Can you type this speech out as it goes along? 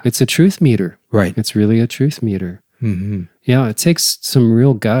It's a truth meter. Right. It's really a truth meter. Mm-hmm. Yeah, it takes some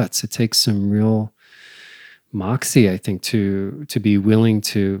real guts. It takes some real moxie, I think, to be willing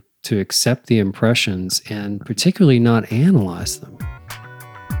to accept the impressions and particularly not analyze them.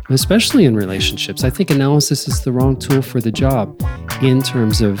 Especially in relationships. I think analysis is the wrong tool for the job in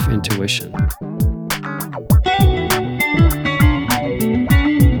terms of intuition.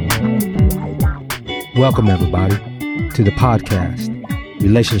 Welcome, everybody, to the podcast,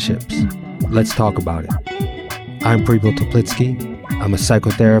 Relationships. Let's talk about it. I'm Preble Toplitsky. I'm a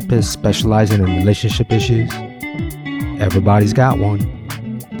psychotherapist specializing in relationship issues. Everybody's got one.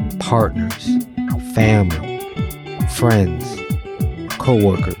 Partners, family, friends,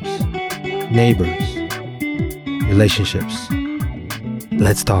 co-workers, neighbors, relationships.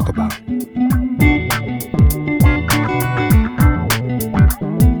 Let's talk about it.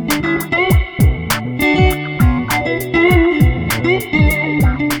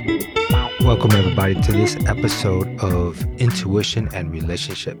 Welcome, everybody, to this episode of Intuition and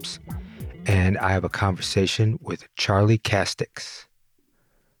Relationships. And I have a conversation with Charlie Castix.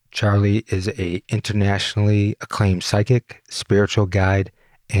 Charlie is an internationally acclaimed psychic, spiritual guide,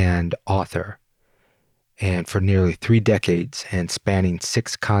 and author. And for nearly 3 decades and spanning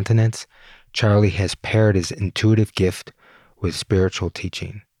 6 continents, Charlie has paired his intuitive gift with spiritual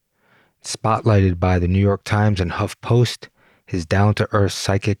teaching. Spotlighted by the New York Times and HuffPost, his down-to-earth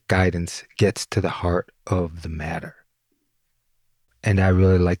psychic guidance gets to the heart of the matter. And I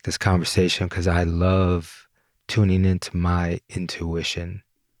really like this conversation because I love tuning into my intuition.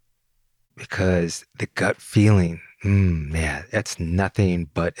 Because the gut feeling, man, that's nothing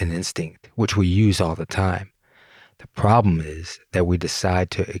but an instinct, which we use all the time. The problem is that we decide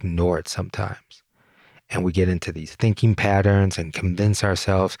to ignore it sometimes. And we get into these thinking patterns and convince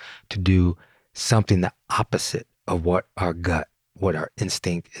ourselves to do something the opposite of what our gut, what our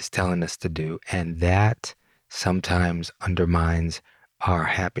instinct is telling us to do. And that sometimes undermines our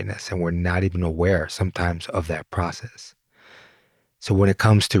happiness. And we're not even aware sometimes of that process. So when it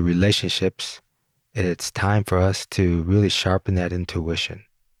comes to relationships, it's time for us to really sharpen that intuition.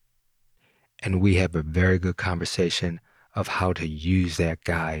 And we have a very good conversation of how to use that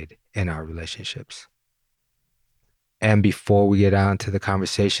guide in our relationships. And before we get on to the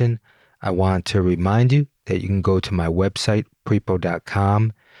conversation, I want to remind you that you can go to my website,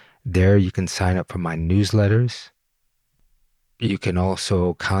 prepo.com. There you can sign up for my newsletters. You can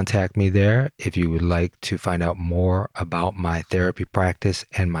also contact me there if you would like to find out more about my therapy practice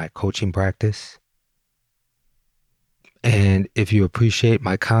and my coaching practice. And if you appreciate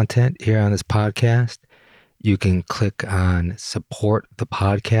my content here on this podcast, you can click on support the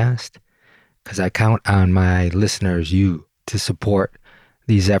podcast, because I count on my listeners, you, to support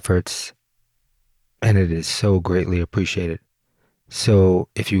these efforts, and it is so greatly appreciated. So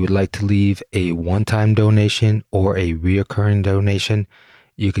if you would like to leave a one-time donation or a reoccurring donation,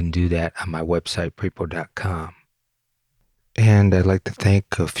 you can do that on my website, prepo.com. And I'd like to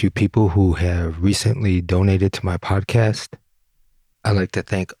thank a few people who have recently donated to my podcast. I'd like to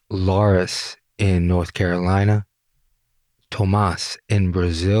thank Loris in North Carolina, Tomas in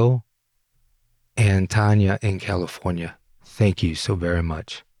Brazil, and Tanya in California. Thank you so very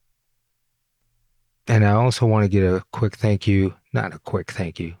much. And I also want to get a quick thank you, not a quick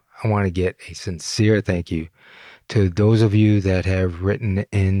thank you, I want to get a sincere thank you to those of you that have written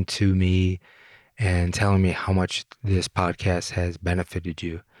in to me and telling me how much this podcast has benefited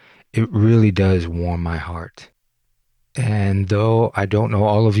you. It really does warm my heart. And though I don't know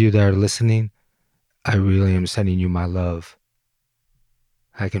all of you that are listening, I really am sending you my love.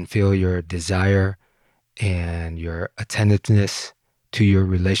 I can feel your desire and your attentiveness to your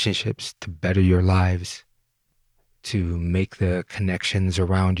relationships, to better your lives, to make the connections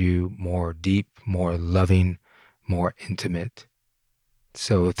around you more deep, more loving, more intimate.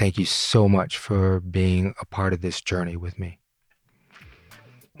 So thank you so much for being a part of this journey with me.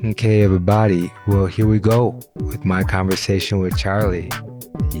 Okay, everybody. Well, here we go with my conversation with Charlie.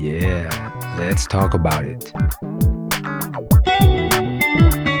 Yeah, let's talk about it.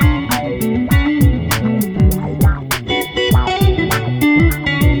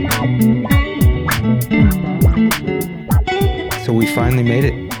 So we finally made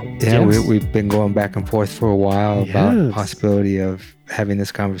it. Yeah, Yes. we've been going back and forth for a while about the possibility of having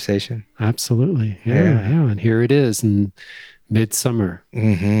this conversation. Absolutely. Yeah. And here it is in midsummer.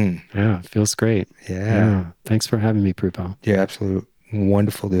 Mm-hmm. Yeah, it feels great. Yeah. Thanks for having me, Prepo. Yeah, absolutely.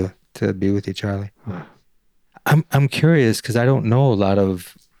 Wonderful to be with you, Charlie. I'm curious because I don't know a lot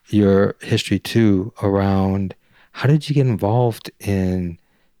of your history too around how did you get involved in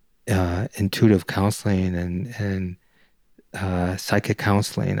intuitive counseling and psychic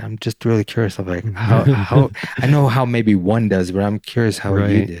counseling. I'm just really curious of like how I know how maybe one does, but I'm curious how you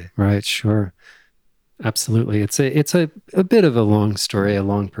Right, did. right, sure. Absolutely. It's a bit of a long story, a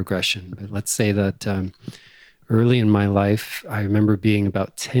long progression. But let's say that early in my life, I remember being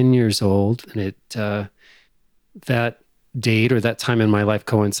about 10 years old, and that date or that time in my life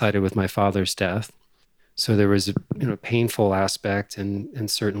coincided with my father's death. So there was a painful aspect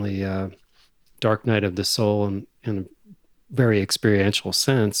and certainly a dark night of the soul in a very experiential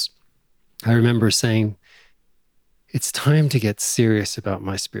sense. I remember saying, it's time to get serious about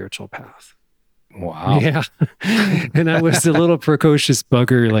my spiritual path. Wow. Yeah. And I was a little precocious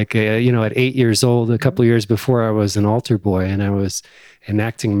bugger, like, at 8 years old, a couple of years before I was an altar boy, and I was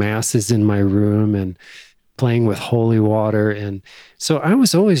enacting masses in my room and playing with holy water. And so I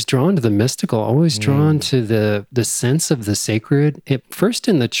was always drawn to the mystical, always drawn Mm, to the sense of the sacred, first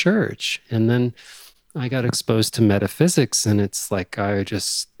in the church. And then I got exposed to metaphysics, and it's like I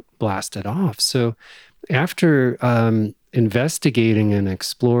just blasted off. So after investigating and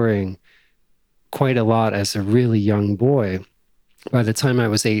exploring quite a lot as a really young boy, by the time I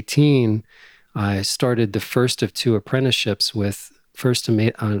was 18, I started the first of two apprenticeships with first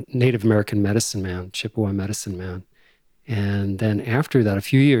a Native American medicine man, Chippewa medicine man. And then after that, a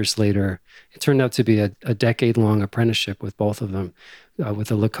few years later, it turned out to be a decade-long apprenticeship with both of them,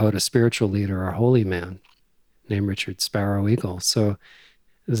 with a Lakota spiritual leader, a holy man named Richard Sparrow Eagle. So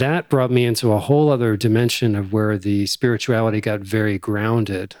that brought me into a whole other dimension of where the spirituality got very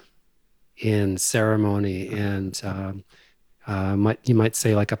grounded in ceremony and you might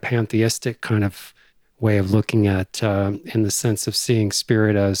say like a pantheistic kind of way of looking at, in the sense of seeing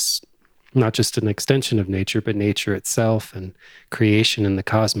spirit as not just an extension of nature, but nature itself and creation and the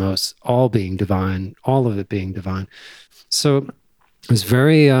cosmos, all being divine, all of it being divine. So I was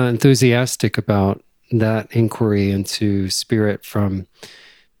very enthusiastic about that inquiry into spirit from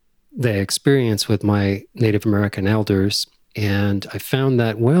the experience with my Native American elders. And I found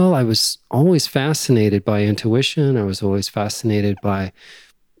that, well, I was always fascinated by intuition. I was always fascinated by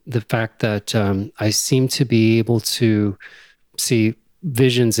the fact that I seemed to be able to see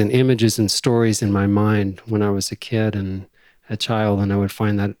visions and images and stories in my mind when I was a kid and a child. And I would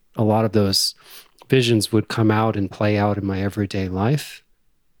find that a lot of those visions would come out and play out in my everyday life.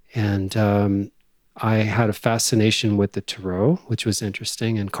 And I had a fascination with the tarot, which was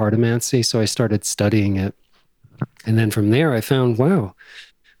interesting, and cartomancy. So I started studying it. And then from there, I found, wow,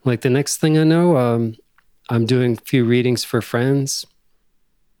 like the next thing I know, I'm doing a few readings for friends.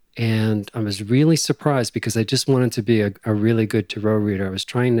 And I was really surprised because I just wanted to be a really good tarot reader. I was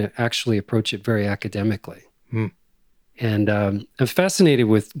trying to actually approach it very academically. mm, And I'm fascinated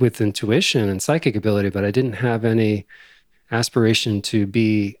with intuition and psychic ability, but I didn't have any aspiration to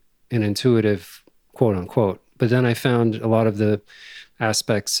be an intuitive, quote unquote. But then I found a lot of the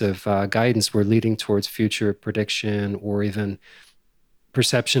aspects of guidance were leading towards future prediction or even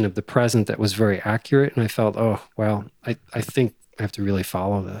perception of the present that was very accurate. And I felt, oh, well, I think I have to really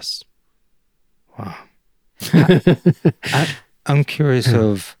follow this. wow. I'm curious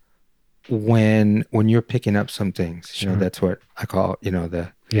of when you're picking up some things, Sure. that's what I call, Yeah.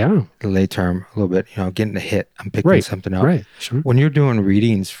 the lay term a little bit, getting a hit. I'm picking Right. something up. Right. Sure. When you're doing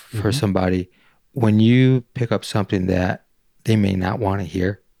readings for Mhm. somebody, when you pick up something that they may not want to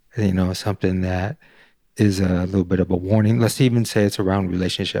hear, something that is a little bit of a warning, let's even say it's around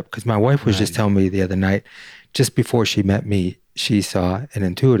relationship. Because my wife was just Right. telling me the other night, just before she met me, she saw an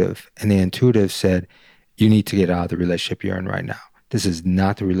intuitive, and the intuitive said, you need to get out of the relationship you're in right now. This is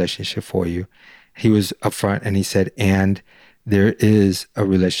not the relationship for you. He was upfront and he said, and there is a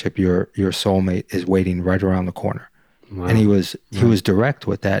relationship, your soulmate is waiting right around the corner. Wow. And he was direct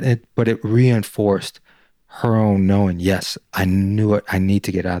with that. But it reinforced her own knowing, yes, I knew it. I need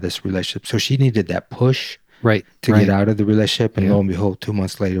to get out of this relationship. So she needed that push Right. to get out of the relationship. And Yeah. lo and behold, 2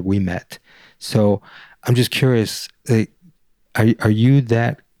 months later, we met. So I'm just curious, are you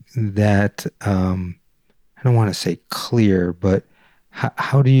that I don't want to say clear, but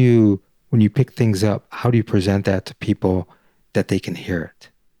how do you, when you pick things up, how do you present that to people that they can hear it?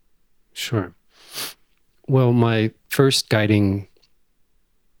 Sure. Well, my first guiding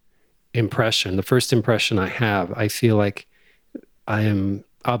impression, the first impression I have, I feel like I am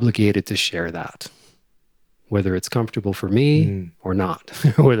obligated to share that, whether it's comfortable for me or not,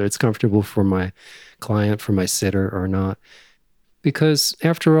 whether it's comfortable for my client, for my sitter or not. Because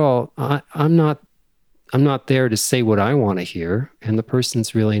after all, I'm not there to say what I want to hear, and the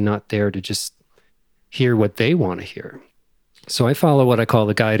person's really not there to just hear what they want to hear. So I follow what I call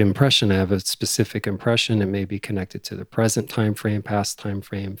the guide impression. I have a specific impression. It may be connected to the present time frame, past time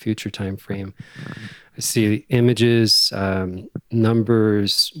frame, future time frame. I see images,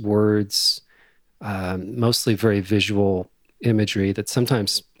 numbers, words, mostly very visual imagery that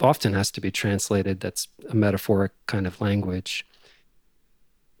sometimes often has to be translated. That's a metaphoric kind of language.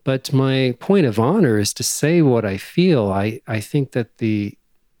 But my point of honor is to say what I feel. I think that the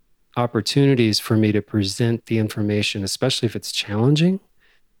opportunities for me to present the information, especially if it's challenging,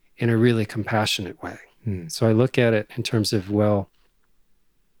 in a really compassionate way. So I look at it in terms of, well,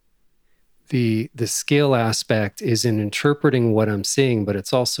 the skill aspect is in interpreting what I'm seeing, but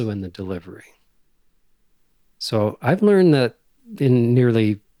it's also in the delivery. So I've learned that in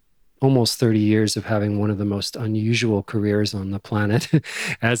nearly almost 30 years of having one of the most unusual careers on the planet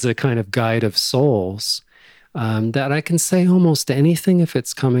as a kind of guide of souls, that I can say almost anything if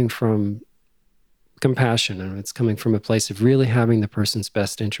it's coming from compassion and it's coming from a place of really having the person's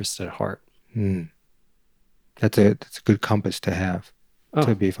best interest at heart. That's a good compass to have,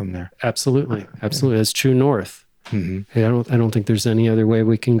 to be from there. Absolutely. It's true north. I don't think there's any other way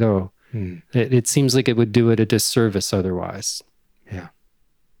we can go. It seems like it would do it a disservice otherwise. Yeah.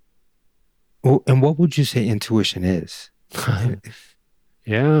 Well, and what would you say intuition is?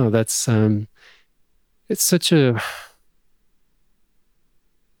 Yeah, that's it's such a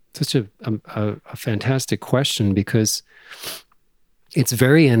fantastic question, because it's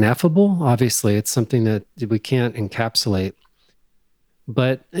very ineffable. Obviously, it's something that we can't encapsulate.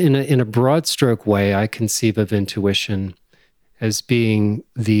 But in a broad stroke way, I conceive of intuition as being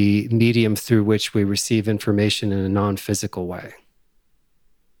the medium through which we receive information in a non-physical way.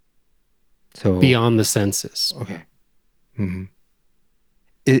 So beyond the senses. Okay.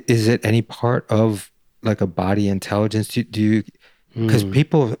 Is it any part of like a body intelligence? Do you, because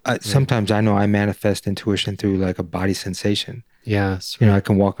people, sometimes I know I manifest intuition through like a body sensation. Yes. Right. You know, I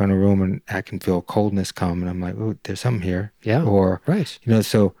can walk in a room and I can feel coldness come and I'm like, oh, there's something here. Yeah. Or, right. You know,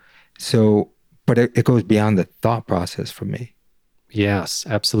 so, but it goes beyond the thought process for me. Yes,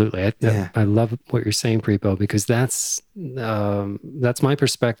 absolutely. I love what you're saying, Prepo, because that's my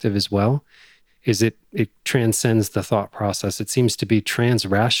perspective as well. Is it transcends the thought process. It seems to be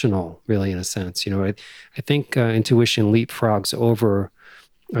transrational, really, in a sense. You know, I think intuition leapfrogs over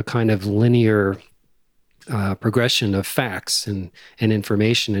a kind of linear progression of facts and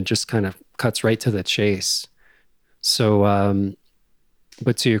information, and just kind of cuts right to the chase. So,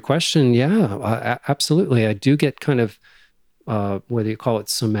 but to your question, yeah, absolutely. I do get kind of whether you call it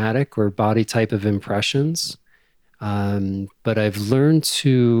somatic or body type of impressions. But I've learned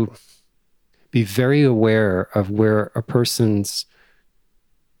to be very aware of where a person's,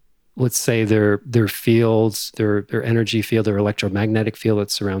 let's say their fields, their energy field, their electromagnetic field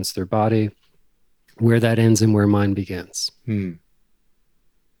that surrounds their body, where that ends and where mine begins.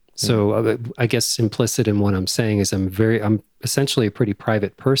 So I guess implicit in what I'm saying is I'm essentially a pretty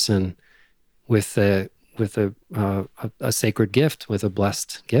private person with a sacred gift, with a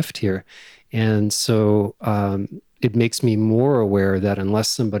blessed gift here. And so it makes me more aware that unless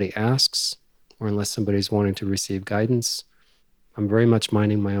somebody asks, or unless somebody's wanting to receive guidance, I'm very much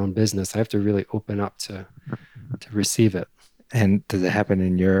minding my own business. I have to really open up to receive it. And does it happen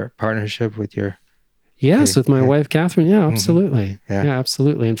in your partnership with your... Yes, with my wife, Catherine. Yeah, absolutely. Yeah,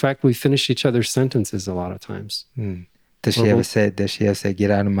 absolutely. In fact, we finish each other's sentences a lot of times. Does she ever say, get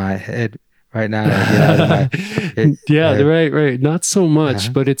out of my head right now? Get out of my... Right. Not so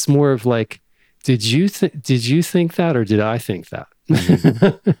much, but it's more of like, did you think that, or did I think that?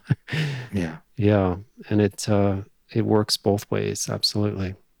 Yeah. And it works both ways.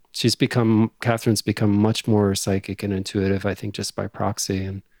 Absolutely. Catherine's become much more psychic and intuitive, I think, just by proxy.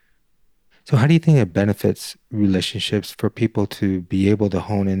 And so how do you think it benefits relationships for people to be able to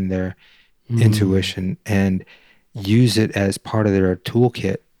hone in their intuition and use it as part of their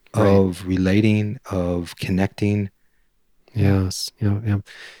toolkit of relating, of connecting? Yes. Yeah.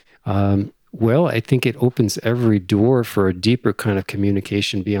 Well, I think it opens every door for a deeper kind of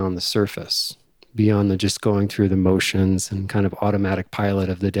communication beyond the surface, beyond the just going through the motions and kind of automatic pilot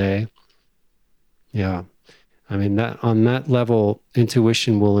of the day. Yeah. I mean, that on that level,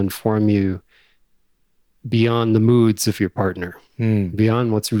 intuition will inform you beyond the moods of your partner,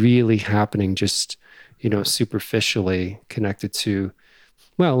 beyond what's really happening, just, superficially connected to,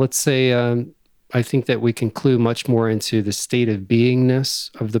 well, let's say, I think that we can clue much more into the state of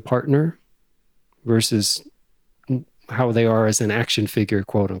beingness of the partner versus how they are as an action figure,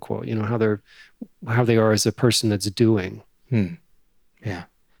 quote unquote, how they are as a person that's doing. Yeah.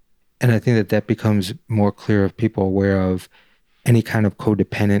 And I think that becomes more clear of people aware of any kind of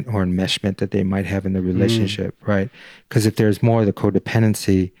codependent or enmeshment that they might have in the relationship, right? Because if there's more of the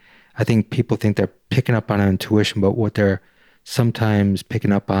codependency, I think people think they're picking up on intuition, but what they're sometimes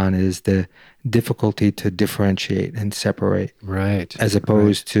picking up on is the difficulty to differentiate and separate, Right. as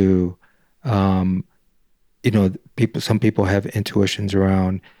opposed to, some people have intuitions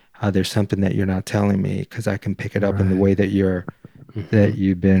around there's something that you're not telling me because I can pick it up in the way that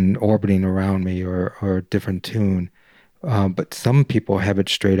you've been orbiting around me or a different tune. But some people have it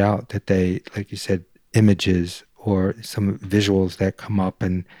straight out that they, like you said, images or some visuals that come up.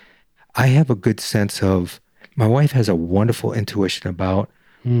 And I have a good sense of, my wife has a wonderful intuition about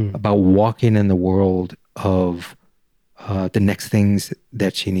walking in the world of the next things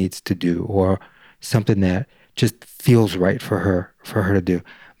that she needs to do, or something that just feels right for her to do.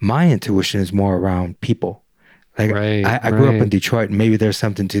 My intuition is more around people. Like I grew up in Detroit, and maybe there's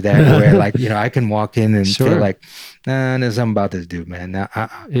something to that where, like, I can walk in and feel like, there's something about this dude, man.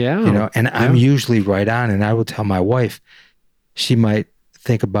 I'm usually right on, and I will tell my wife. She might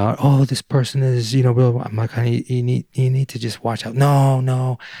think about, oh, this person is, I'm like, honey, you need to just watch out.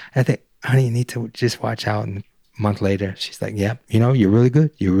 No, I think, honey, you need to just watch out. And a month later, she's like, yep, you're really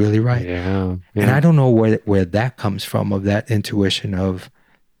good. You're really right. Yeah. And I don't know where that comes from, of that intuition of,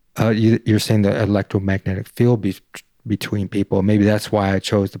 you're saying the electromagnetic field between people. Maybe that's why I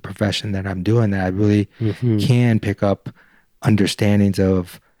chose the profession that I'm doing, that I really can pick up understandings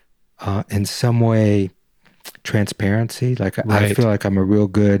of, in some way, transparency. Like, I feel like I'm a real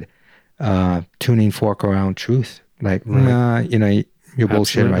good tuning fork around truth. Like, you're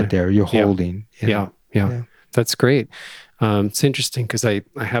bullshit right there. You're holding. Yeah. That's great. It's interesting because I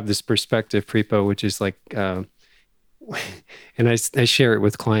have this perspective, Prepo, which is like, and I share it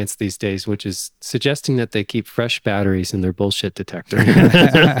with clients these days, which is suggesting that they keep fresh batteries in their bullshit detector.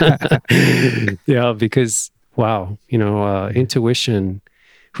 Yeah, because, wow, intuition,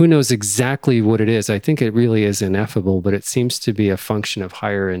 who knows exactly what it is? I think it really is ineffable, but it seems to be a function of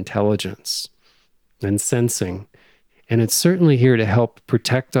higher intelligence and sensing. And it's certainly here to help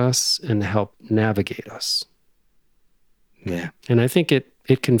protect us and help navigate us. Yeah. And I think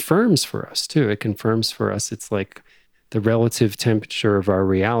it confirms for us too. It confirms for us, it's like the relative temperature of our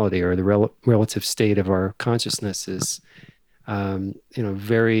reality, or the relative state of our consciousness is,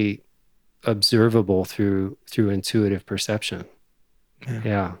 very observable through intuitive perception.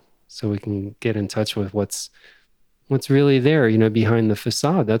 Yeah. So we can get in touch with what's really there, behind the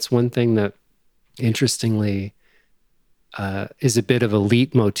facade. That's one thing that, interestingly, is a bit of a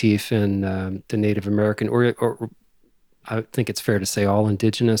leitmotif in the Native American, or I think it's fair to say all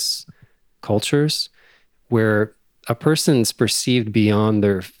indigenous cultures, where a person's perceived beyond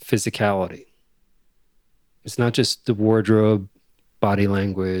their physicality. It's not just the wardrobe, body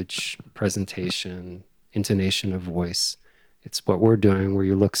language, presentation, intonation of voice. It's what we're doing, where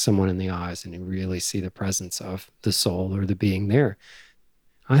you look someone in the eyes and you really see the presence of the soul or the being there.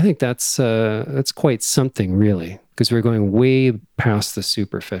 I think that's quite something, really, because we're going way past the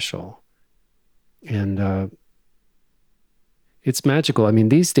superficial. And it's magical. I mean,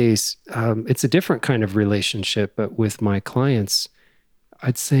 these days, it's a different kind of relationship, but with my clients,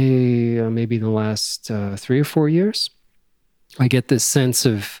 I'd say maybe the last 3 or 4 years, I get this sense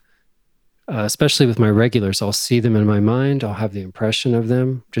of, especially with my regulars, I'll see them in my mind. I'll have the impression of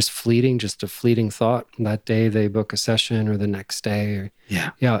them, just a fleeting thought. That day they book a session, or the next day.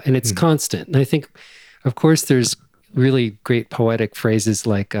 Yeah. And it's constant. And I think, of course, there's really great poetic phrases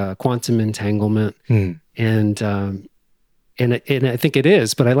like quantum entanglement. And I think it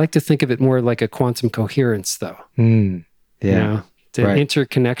is, but I like to think of it more like a quantum coherence, though. The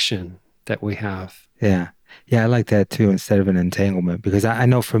interconnection that we have. Yeah, I like that too, instead of an entanglement, because I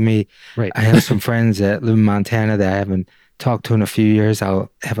know for me, I have some friends that live in Montana that I haven't talked to in a few years. I'll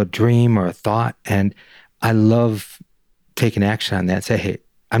have a dream or a thought, and I love taking action on that and say, hey,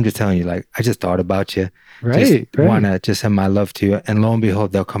 I'm just telling you, like, I just thought about you. Want to just send my love to you. And lo and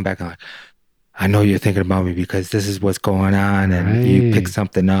behold, they'll come back and like, I know you're thinking about me because this is what's going on, and you pick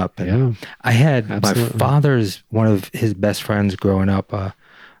something up. And I had my father's, one of his best friends growing up, a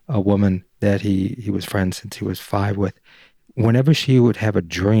woman that he was friends since he was 5 with. Whenever she would have a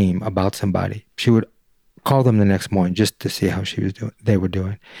dream about somebody, she would call them the next morning just to see how they were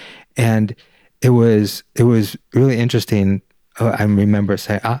doing. And it was really interesting. I remember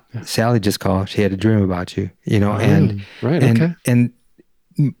saying, Sally just called. She had a dream about you, and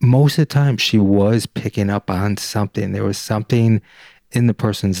most of the time she was picking up on something. There was something in the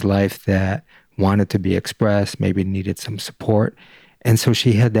person's life that wanted to be expressed, maybe needed some support. And so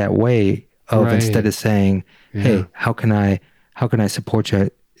she had that way of, instead of saying, hey, how can I support you?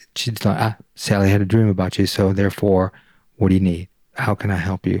 She's like, Sally had a dream about you. So therefore, What do you need? How can I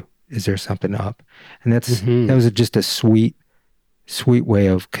help you? Is there something up? And that Hmm. was just a sweet, sweet way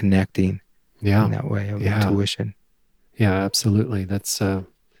of connecting in Yeah. that way of Yeah. intuition. Yeah, absolutely. That's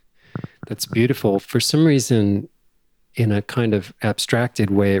beautiful. For some reason, in a kind of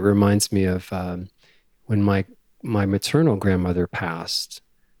abstracted way, it reminds me of when my maternal grandmother passed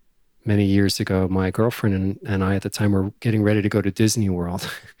many years ago. My girlfriend and I at the time were getting ready to go to Disney World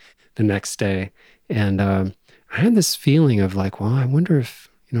the next day, and I had this feeling of like, well, I wonder if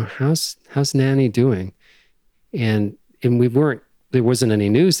how's Nanny doing, and we weren't. There wasn't any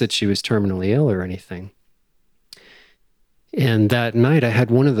news that she was terminally ill or anything. And that night, I had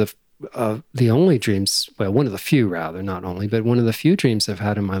one of the only dreams, well, one of the few rather, not only, but one of the few dreams I've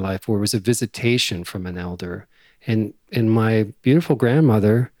had in my life where it was a visitation from an elder. And my beautiful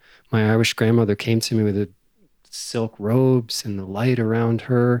grandmother, my Irish grandmother, came to me with the silk robes and the light around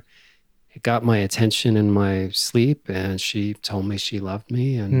her. It got my attention in my sleep, and she told me she loved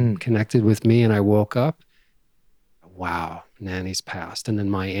me and Mm. connected with me. And I woke up, wow, Nanny's passed. And then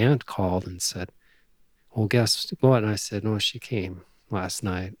my aunt called and said, well, guess what? And I said, no, she came last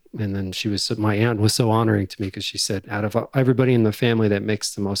night. And then my aunt was so honoring to me because she said, out of everybody in the family, that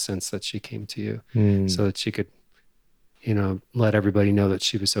makes the most sense that she came to you Mm. so that she could, let everybody know that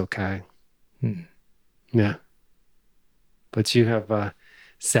she was okay. Mm. Yeah. But you have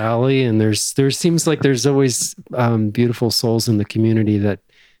Sally, and there seems like there's always beautiful souls in the community that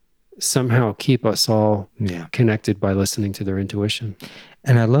somehow keep us all connected by listening to their intuition.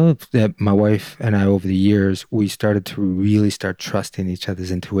 And I love that my wife and I, over the years, we started to really start trusting each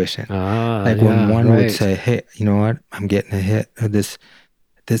other's intuition. Like when Yeah, one would right. say, hey, you know what? I'm getting a hit. This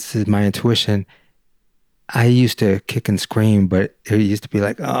is my intuition. I used to kick and scream, but it used to be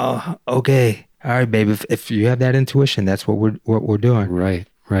like, oh, okay. All right, babe. If you have that intuition, that's what we're doing. Right,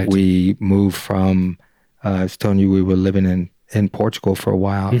 right. We moved from, I was telling you, we were living in Portugal for a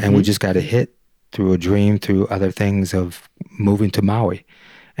while, and we just got a hit through a dream, through other things of moving to Maui.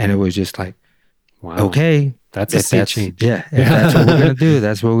 And it was just like, wow, okay, that's a sea change. Yeah, if that's what we're going to do,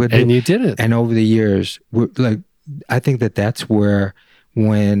 that's what we're going to do. And you did it. And over the years, I think that's where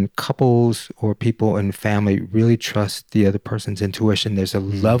when couples or people in family really trust the other person's intuition, there's a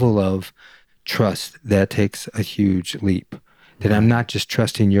level of trust that takes a huge leap. That I'm not just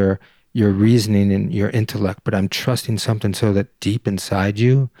trusting your reasoning and your intellect, but I'm trusting something so that deep inside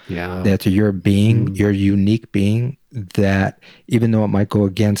you, that you're a being, you're a unique being, that even though it might go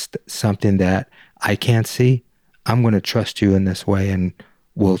against something that I can't see, I'm going to trust you in this way, and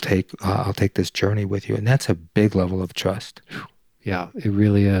I'll take this journey with you. And that's a big level of trust. Yeah, it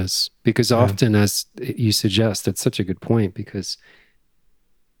really is. Because often, as you suggest, it's such a good point, because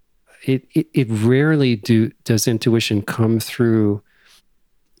it rarely does intuition come through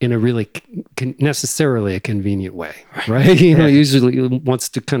in a really necessarily a convenient way, right? Usually it wants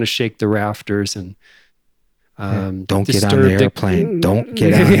to kind of shake the rafters and don't get on the airplane. Don't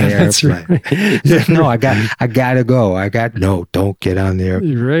get on the airplane. Right. No, I gotta go. Don't get on the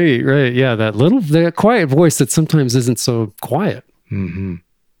airplane. Right. Yeah, that quiet voice that sometimes isn't so quiet. Mm-hmm.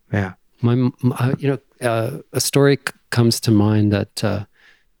 Yeah. A story comes to mind that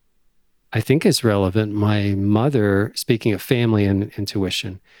I think is relevant. My mother, speaking of family and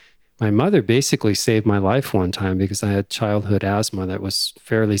intuition, my mother basically saved my life one time because I had childhood asthma that was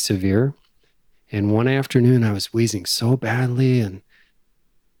fairly severe. And one afternoon I was wheezing so badly, and,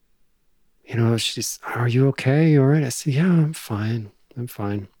 she's, are you okay? You all right? I said, yeah, I'm fine.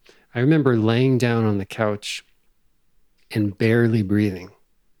 I remember laying down on the couch and barely breathing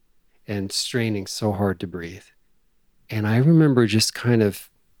and straining so hard to breathe. And I remember just kind of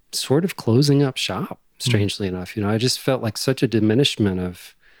sort of closing up shop, strangely enough. I just felt like such a diminishment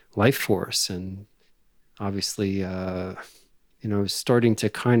of life force. And obviously, starting to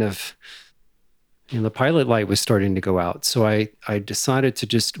kind of, the pilot light was starting to go out. So I decided to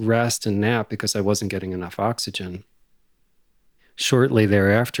just rest and nap because I wasn't getting enough oxygen. Shortly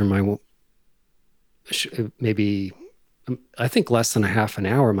thereafter, maybe, I think less than a half an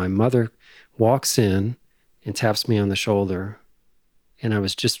hour, my mother walks in and taps me on the shoulder. And I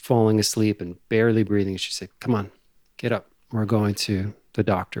was just falling asleep and barely breathing. She said, come on, get up. We're going to the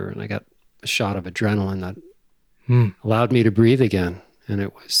doctor. And I got a shot of adrenaline that allowed me to breathe again. And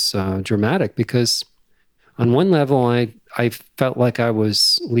it was dramatic because on one level, I felt like I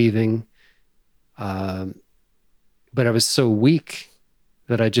was leaving, but I was so weak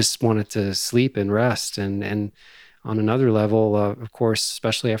that I just wanted to sleep and rest. And on another level, of course,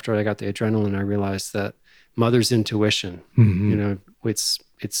 especially after I got the adrenaline, I realized that mother's intuition, it's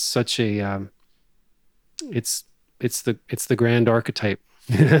such a, it's the grand archetype,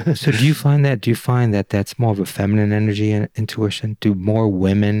 So do you find that that's more of a feminine energy and intuition? Do more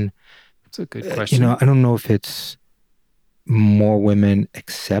women, That's a good question. I don't know if it's more women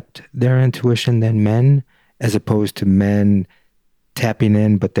accept their intuition than men, as opposed to men tapping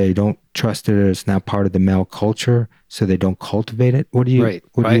in, but they don't trust it, or it's not part of the male culture, so they don't cultivate it. What do you Right.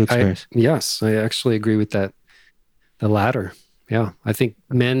 experience? Yes, I actually agree with that. The latter. Yeah. I think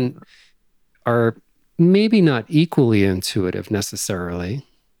men are maybe not equally intuitive necessarily,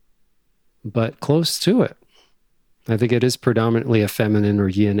 but close to it. I think it is predominantly a feminine or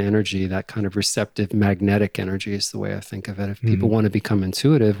yin energy, that kind of receptive magnetic energy is the way I think of it. If people want to become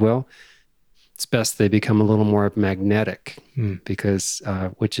intuitive, well, it's best they become a little more magnetic, because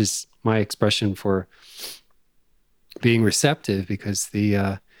which is my expression for being receptive, because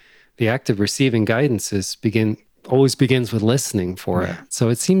the act of receiving guidance always begins with listening for it. So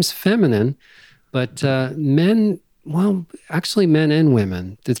it seems feminine, but men and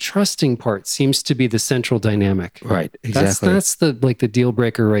women, the trusting part seems to be the central dynamic. Right, exactly. That's the deal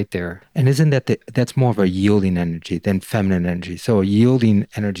breaker right there. And isn't that's more of a yielding energy than feminine energy? So a yielding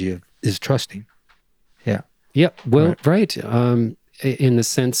energy is trusting. Yeah. Yeah. Well, right. In the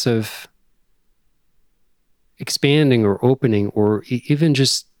sense of expanding or opening, or even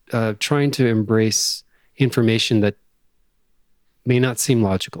just trying to embrace information that may not seem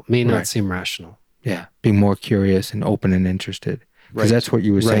logical, may not seem rational. Yeah, being more curious and open and interested. Because that's what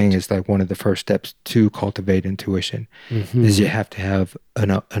you were saying is like one of the first steps to cultivate intuition is you have to have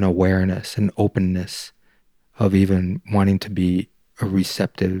an awareness, an openness of even wanting to be a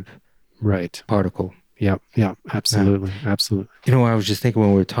receptive particle. Yeah, absolutely, absolutely. You know, I was just thinking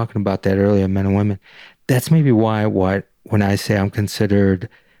when we were talking about that earlier, men and women, that's maybe why when I say I'm considered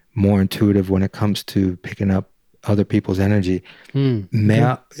more intuitive when it comes to picking up other people's energy,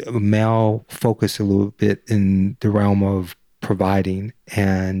 male focus a little bit in the realm of providing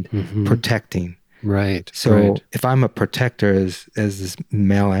and protecting. Right. So if I'm a protector as this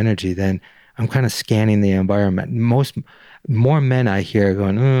male energy, then I'm kind of scanning the environment. More men I hear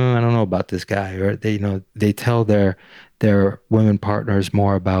going, I don't know about this guy, or they tell their women partners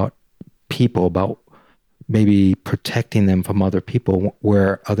more about people, about maybe protecting them from other people,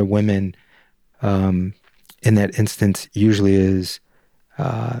 where other women in that instance usually is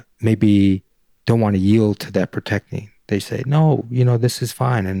maybe don't want to yield to that protecting. They say, no, this is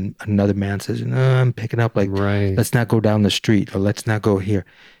fine. And another man says, no, I'm picking up, like, let's not go down the street, or let's not go here.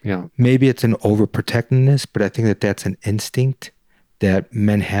 Yeah. Maybe it's an overprotectiveness, but I think that that's an instinct that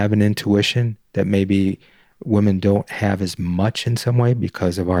men have, an intuition that maybe women don't have as much in some way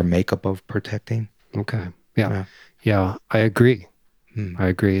because of our makeup of protecting. Okay. Yeah. I agree. I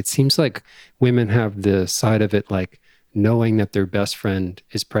agree. It seems like women have the side of it, like knowing that their best friend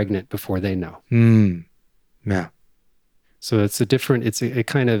is pregnant before they know. Yeah. So it's a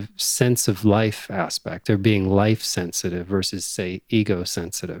kind of sense of life aspect. They're being life sensitive versus, say, ego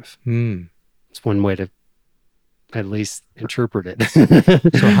sensitive. It's one way to at least interpret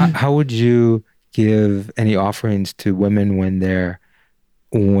it. So how would you give any offerings to women when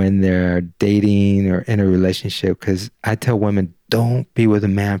they're dating or in a relationship? Because I tell women, don't be with a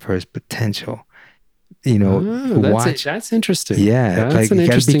man for his potential. That's interesting. Yeah, that's like you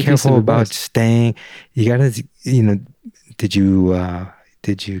got to be careful about staying. You got to, did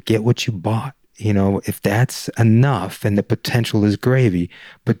you get what you bought? If that's enough and the potential is gravy,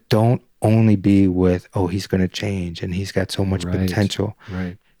 but don't only be with, he's going to change and he's got so much potential.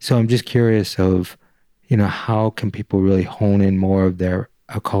 Right. So I'm just curious of, how can people really hone in more of their,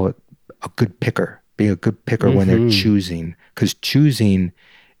 I'll call it a good picker, being a good picker when they're choosing, because choosing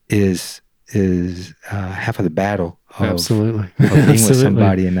is half of the battle of, Absolutely. of being with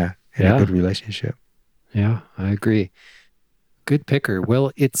somebody in a good relationship. Yeah, I agree. Good picker.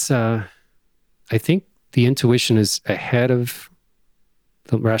 Well, it's, I think the intuition is ahead of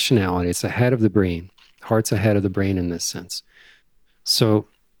the rationality. It's ahead of the brain. Heart's ahead of the brain in this sense. So,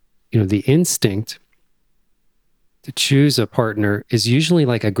 the instinct to choose a partner is usually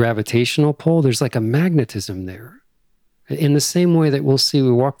like a gravitational pull. There's like a magnetism there. In the same way that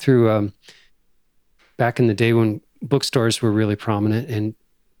we walk through, back in the day when bookstores were really prominent, and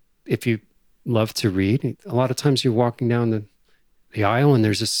if you love to read, a lot of times you're walking down the aisle and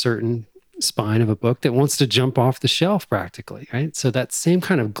there's a certain spine of a book that wants to jump off the shelf practically, right? So that same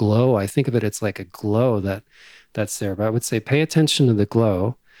kind of glow, I think of it's like a glow that's there. But I would say pay attention to the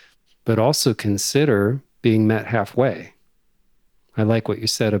glow, but also consider being met halfway. I like what you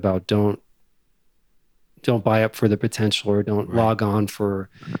said about don't buy up for the potential, or don't log on for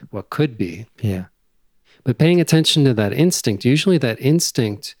what could be. Yeah. But paying attention to that instinct, usually that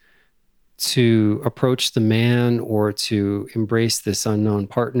instinct to approach the man or to embrace this unknown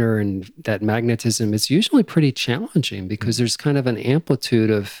partner and that magnetism is usually pretty challenging because there's kind of an amplitude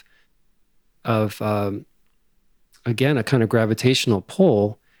of again, a kind of gravitational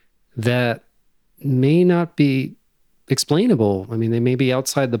pull that may not be explainable. I mean, they may be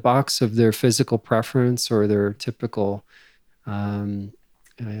outside the box of their physical preference or their typical,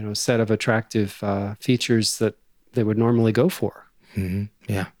 set of attractive features that they would normally go for. Mm-hmm.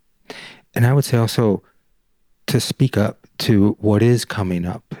 Yeah. And I would say also to speak up to what is coming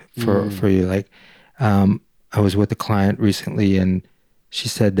up for you. Like, I was with a client recently and she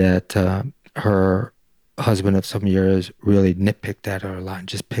said that her husband of some years really nitpicked at her a lot and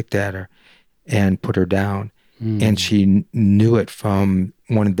just picked at her and put her down. And she knew it from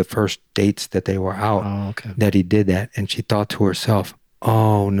one of the first dates that they were out, that he did that. And she thought to herself,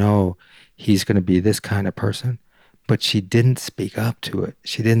 oh no, he's going to be this kind of person. But she didn't speak up to it.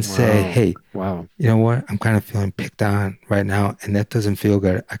 She didn't say, hey, you know what? I'm kind of feeling picked on right now, and that doesn't feel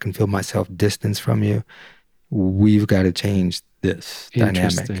good. I can feel myself distance from you. We've got to change this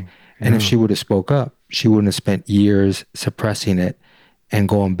dynamic. And if she would have spoke up, she wouldn't have spent years suppressing it and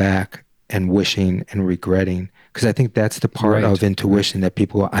going back and wishing and regretting. Because I think that's the part of intuition that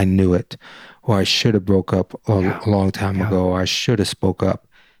people go, I knew it, or I should have broke up a long time ago, or I should have spoke up.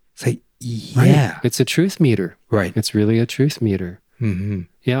 It's like, yeah. It's a truth meter. Right. It's really a truth meter. Mm-hmm.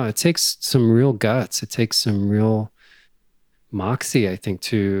 Yeah, it takes some real guts. It takes some real moxie, I think,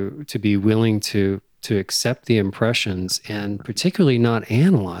 to be willing to accept the impressions and particularly not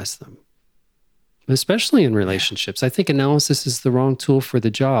analyze them, especially in relationships. I think analysis is the wrong tool for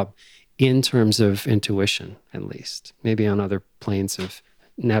the job in terms of intuition, at least. Maybe on other planes of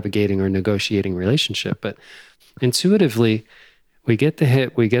navigating or negotiating relationship. But intuitively, we get the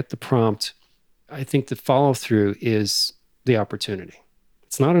hit, we get the prompt. I think the follow-through is the opportunity.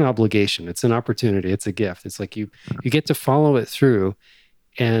 It's not an obligation. It's an opportunity. It's a gift. It's like you get to follow it through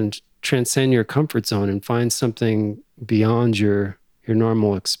and transcend your comfort zone and find something beyond your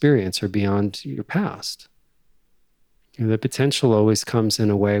normal experience or beyond your past. The potential always comes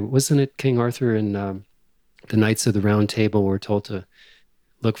in a way. Wasn't it King Arthur and the Knights of the Round Table were told to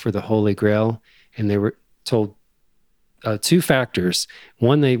look for the Holy Grail, and they were told two factors.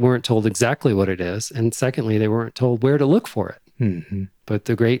 One, they weren't told exactly what it is, and secondly, they weren't told where to look for it. Mm-hmm. But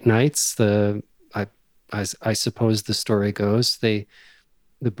the great knights, I suppose the story goes, the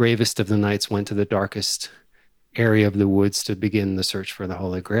bravest of the knights went to the darkest area of the woods to begin the search for the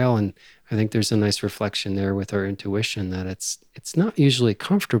Holy Grail. And I think there's a nice reflection there with our intuition that it's not usually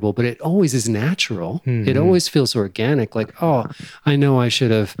comfortable, but it always is natural. Mm-hmm. It always feels organic, like, oh, I know I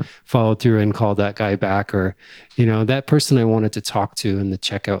should have followed through and called that guy back, or, that person I wanted to talk to in the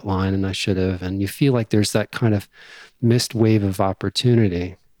checkout line and I should have. And you feel like there's that kind of missed wave of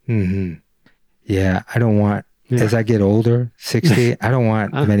opportunity. Mm-hmm. Yeah, I don't want, as I get older, 60, I don't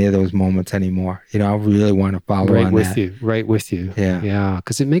want many of those moments anymore. I really want to follow on that. Right with you. Yeah. Yeah,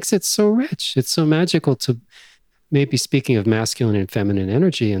 because it makes it so rich. It's so magical to, maybe speaking of masculine and feminine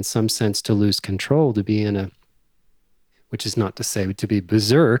energy, in some sense, to lose control, to be which is not to say to be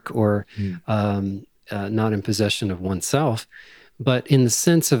berserk or not in possession of oneself, but in the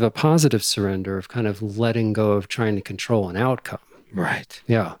sense of a positive surrender, of kind of letting go of trying to control an outcome. Right.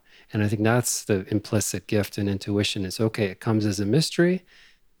 Yeah. And I think that's the implicit gift in intuition is, okay, it comes as a mystery,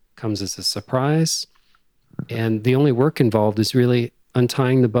 comes as a surprise. And the only work involved is really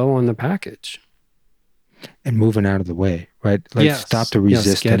untying the bow on the package. And moving out of the way, right? Like stop the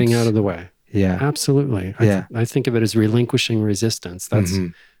resistance. Yes, getting out of the way. Yeah. Absolutely. Yeah. I think of it as relinquishing resistance. That's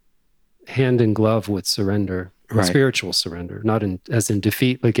hand in glove with surrender. Right. Spiritual surrender, not as in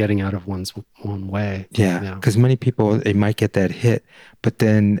defeat, but getting out of one's own way. Yeah, because many people, they might get that hit, but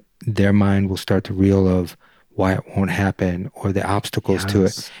then their mind will start to reel of why it won't happen or the obstacles to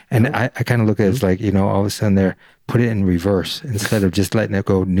it. And I kind of look at it as like, all of a sudden they're put it in reverse instead of just letting it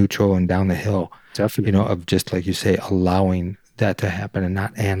go neutral and down the hill. Definitely. Of just like you say, allowing that to happen and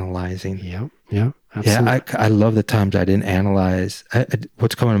not analyzing. Yeah. Absolutely. Yeah, I love the times I didn't analyze.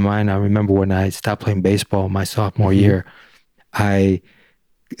 What's coming to mind, I remember when I stopped playing baseball my sophomore year, I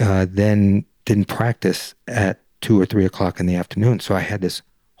then didn't practice at 2 or 3 o'clock in the afternoon. So I had this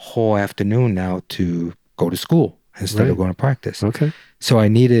whole afternoon now to go to school instead of going to practice. Okay. So I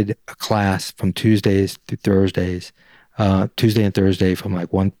needed a class from Tuesdays through Thursdays, Tuesday and Thursday from like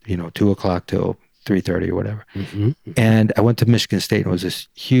 2 o'clock till 3:30 or whatever. Mm-hmm. And I went to Michigan State, and it was this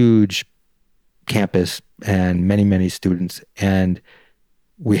huge campus and many, many students. And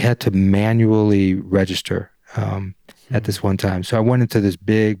we had to manually register at this one time. So I went into this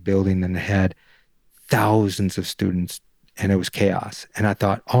big building and it had thousands of students and it was chaos. And I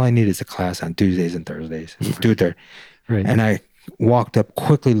thought, all I need is a class on Tuesdays and Thursdays. Do it there. Right. And I walked up,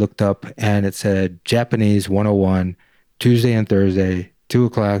 quickly looked up, and it said Japanese 101, Tuesday and Thursday, 2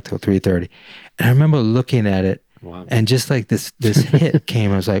 o'clock till 3:30. And I remember looking at it, Wow. and just like this hit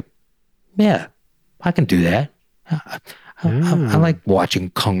came. I was like, yeah, I can do that. I like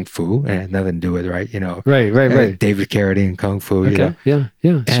watching Kung Fu, and it had nothing to do with, right? Right. David Carradine, Kung Fu. Okay. Yeah.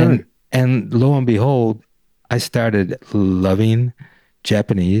 And, and lo and behold, I started loving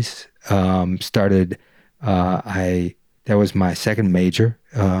Japanese. That was my second major.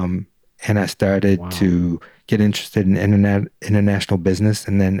 And I started to get interested in international business.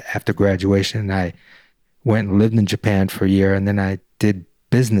 And then after graduation, I went and lived in Japan for a year. And then I did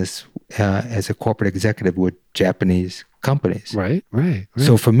business as a corporate executive with Japanese companies. Right.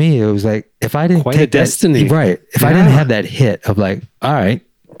 So for me, it was like, if I didn't quite a take destiny. If I didn't have that hit of like, all right,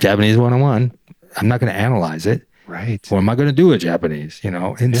 Japanese 101, I'm not going to analyze it. Right. What am I going to do with Japanese?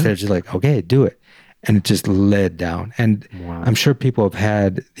 Instead of just like, okay, do it. And it just led down. And I'm sure people have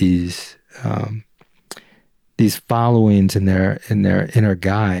had these followings in their inner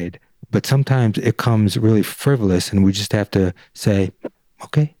guide, but sometimes it comes really frivolous, and we just have to say,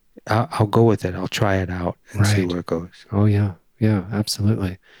 okay, I'll go with it. I'll try it out and see where it goes. Oh yeah,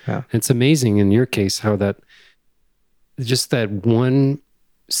 absolutely. Yeah. It's amazing in your case how that one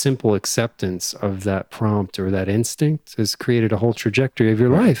simple acceptance of that prompt or that instinct has created a whole trajectory of your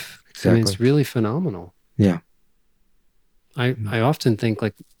life. Exactly. I mean, it's really phenomenal. Yeah. I often think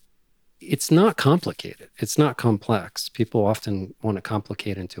like it's not complicated. It's not complex. People often want to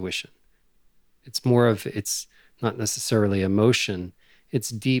complicate intuition. It's not necessarily emotion. It's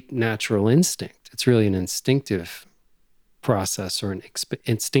deep natural instinct. It's really an instinctive process or an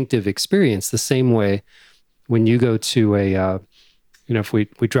instinctive experience. The same way when you go to if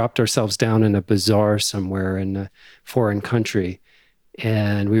we dropped ourselves down in a bazaar somewhere in a foreign country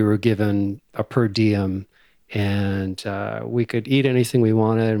and we were given a per diem and we could eat anything we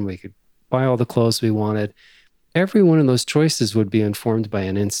wanted and we could buy all the clothes we wanted, every one of those choices would be informed by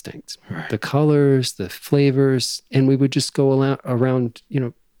an instinct. Right. The colors, the flavors, and we would just go around,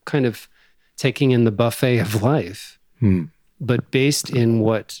 kind of taking in the buffet of life, but based in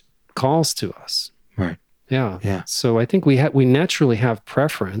what calls to us. Right. Yeah. So I think we naturally have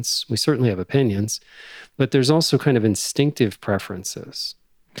preference. We certainly have opinions, but there's also kind of instinctive preferences.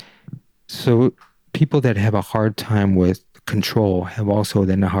 So people that have a hard time with control have also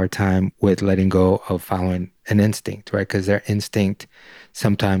then a hard time with letting go of following an instinct, right? Because their instinct,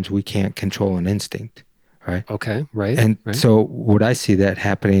 sometimes we can't control an instinct, right? Okay, right. And so what I see that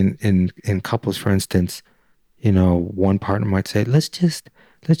happening in couples, for instance, one partner might say, let's just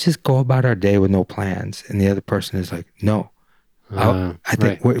go about our day with no plans. And the other person is like, no, I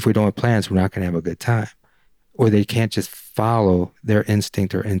think if we don't have plans, we're not going to have a good time. Or they can't just follow their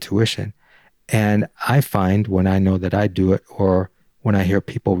instinct or intuition. And I find when I know that I do it, or when I hear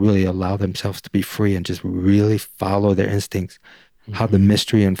people really allow themselves to be free and just really follow their instincts, how the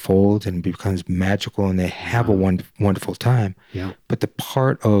mystery unfolds and becomes magical and they have a wonderful time. Yeah. But the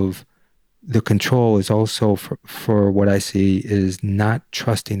part of the control is also for what I see is not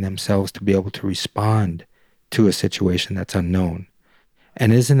trusting themselves to be able to respond to a situation that's unknown.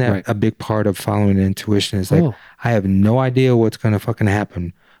 And isn't that a big part of following intuition is like, I have no idea what's going to fucking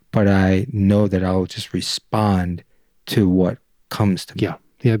happen, but I know that I'll just respond to what comes to me.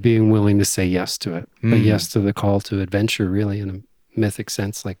 Yeah, being willing to say yes to it. But yes to the call to adventure, really, in a mythic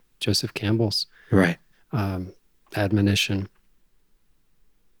sense, like Joseph Campbell's admonition.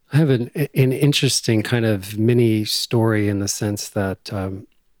 I have an interesting kind of mini story in the sense that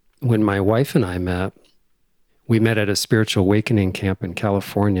when my wife and I met, we met at a spiritual awakening camp in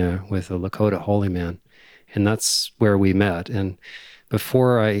California with a Lakota holy man. And that's where we met. And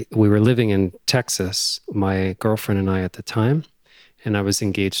before we were living in Texas, my girlfriend and I at the time, and I was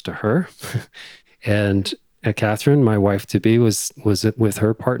engaged to her. And Catherine, my wife-to-be, was with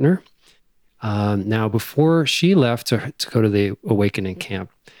her partner. Now, before she left to go to the awakening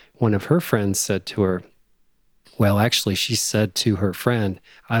camp, one of her friends said to her, well, actually, she said to her friend,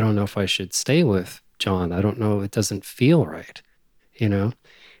 I don't know if I should stay with John. I don't know. It doesn't feel right,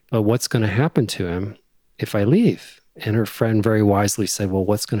 but what's going to happen to him if I leave? And her friend very wisely said, well,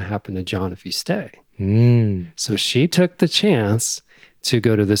 what's going to happen to John if you stay? So she took the chance to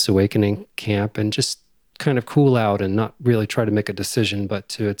go to this awakening camp and just kind of cool out and not really try to make a decision, but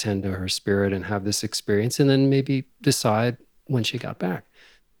to attend to her spirit and have this experience and then maybe decide when she got back.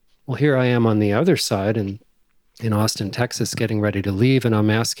 Well, here I am on the other side in Austin, Texas, getting ready to leave. And I'm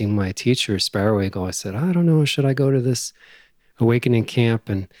asking my teacher, Sparrow Eagle, I said, I don't know, should I go to this awakening camp?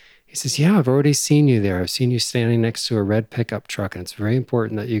 And, He says, yeah, I've already seen you there. I've seen you standing next to a red pickup truck, and it's very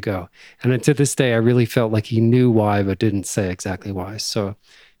important that you go. And to this day, I really felt like he knew why, but didn't say exactly why. So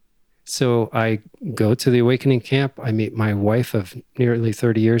I go to the Awakening Camp. I meet my wife of nearly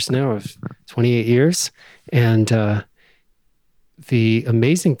 30 years now, of 28 years. And the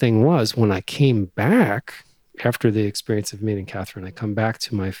amazing thing was, when I came back after the experience of meeting Catherine, I come back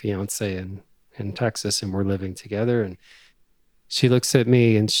to my fiance in Texas, and we're living together. And she looks at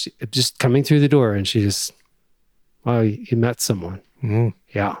me, and she just coming through the door, and she just, "Oh, you met someone." Mm.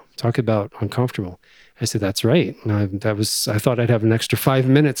 Yeah. Talk about uncomfortable. I said, "That's right." And I thought I'd have an extra 5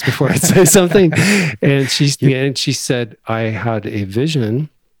 minutes before I'd say something. And she said, "I had a vision."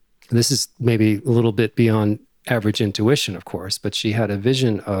 This is maybe a little bit beyond average intuition, of course, but she had a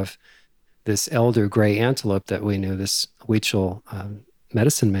vision of this elder gray antelope that we knew, this Huichol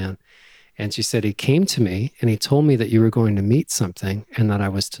medicine man. And she said, he came to me and he told me that you were going to meet something and that I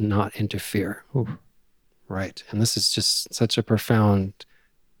was to not interfere. Ooh. Right. And this is just such a profound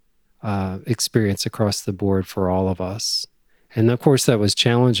experience across the board for all of us. And of course, that was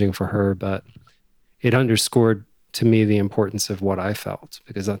challenging for her, but it underscored to me the importance of what I felt,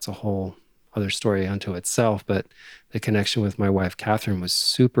 because that's a whole other story unto itself. But the connection with my wife, Catherine, was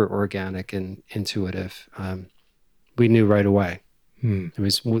super organic and intuitive. We knew right away. It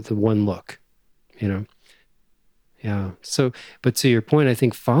was with the one look, Yeah. So, but to your point, I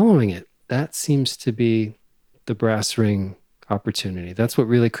think following it, that seems to be the brass ring opportunity. That's what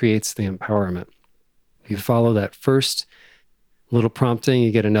really creates the empowerment. If you follow that first little prompting,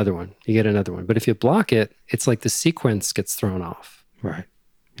 you get another one, But if you block it, it's like the sequence gets thrown off. Right.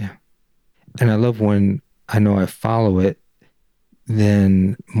 Yeah. And I love when I know I follow it,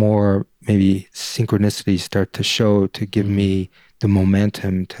 then more maybe synchronicities start to show to give me the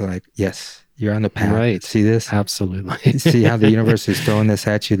momentum to like, yes, you're on the path. Right. See this? Absolutely. See how the universe is throwing this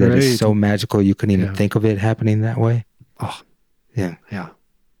at you that is so magical you couldn't even think of it happening that way? Oh. Yeah. Yeah.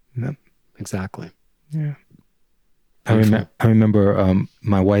 Yep. Exactly. Yeah. I remember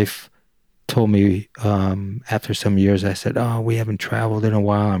my wife told me after some years, I said, "Oh, we haven't traveled in a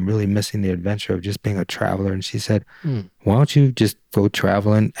while. I'm really missing the adventure of just being a traveler." And she said, "Why don't you just go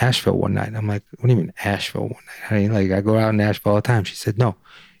travel in Asheville one night?" And I'm like, "What do you mean Asheville one night? I mean, like, I go out in Asheville all the time." She said, "No,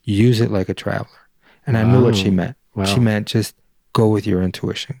 use it like a traveler." And I knew what she meant. Wow. She meant just go with your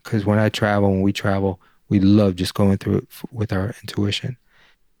intuition. Because when we travel, we love just going through it with our intuition.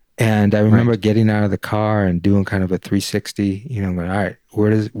 And I remember getting out of the car and doing kind of a 360, going, all right,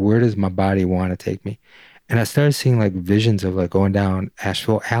 where does my body want to take me? And I started seeing like visions of like going down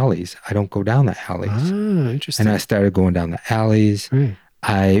Asheville alleys. I don't go down the alleys. Ah, interesting. And I started going down the alleys. Right.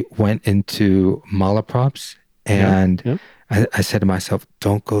 I went into malaprops and I said to myself,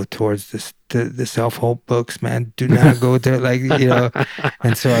 don't go towards the self-help books, man. Do not go there. Like,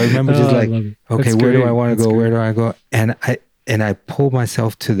 and so I remember just like, okay, where do I want to go? Where do I go? And I pulled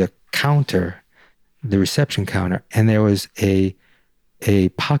myself to the counter, the reception counter, and there was a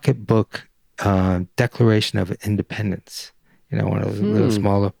pocketbook Declaration of Independence, one of those little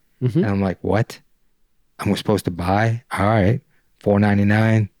smaller. And I'm like, what? I'm supposed to buy? All right,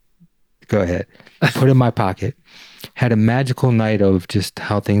 $4.99. Go ahead. Put it in my pocket. Had a magical night of just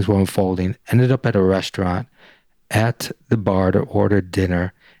how things were unfolding. Ended up at a restaurant at the bar to order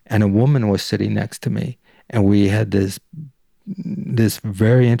dinner, and a woman was sitting next to me, and we had this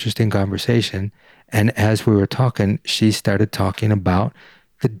very interesting conversation. And as we were talking, she started talking about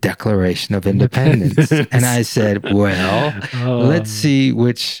the Declaration of Independence. And I said, well, let's see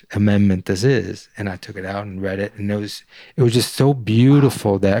which amendment this is. And I took it out and read it. And it was just so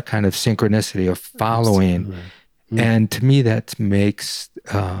beautiful, that kind of synchronicity of following. And to me, that makes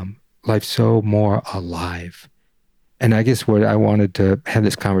life so more alive. And I guess what I wanted to have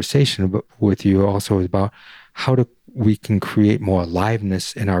this conversation with you also is about how we can create more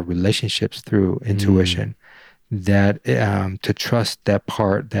aliveness in our relationships through intuition. That to trust that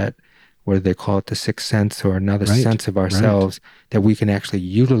part, that what do they call it, the sixth sense or another sense of ourselves that we can actually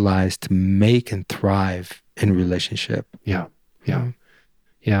utilize to make and thrive in relationship. Yeah.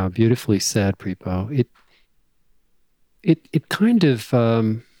 Beautifully said, Prepo. It kind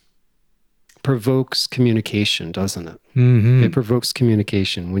of provokes communication, doesn't it? Mm-hmm. It provokes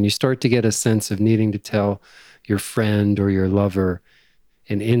communication. When you start to get a sense of needing to tell your friend or your lover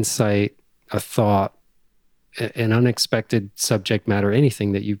an insight, a thought, an unexpected subject matter,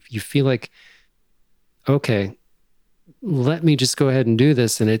 anything that you feel like, okay, let me just go ahead and do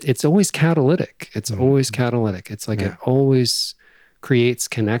this. And it's always catalytic. It's always catalytic. It's like it always creates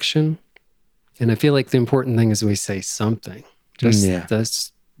connection. And I feel like the important thing is we say something.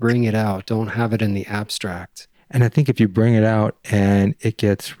 Just bring it out. Don't have it in the abstract. And I think if you bring it out and it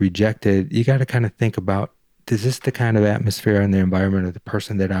gets rejected, you got to kind of think about, is this the kind of atmosphere and the environment of the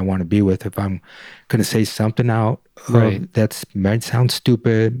person that I want to be with? If I'm going to say something out Right. that might sound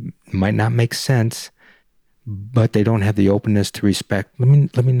stupid, might not make sense, but they don't have the openness to respect.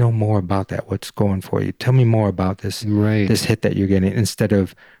 Let me know more about that. What's going for you? Tell me more about this Right. hit that you're getting, instead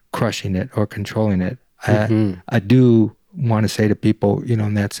of crushing it or controlling it. Mm-hmm. I do want to say to people,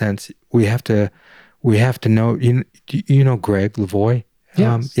 in that sense, we have to know. You know Greg Lavoie.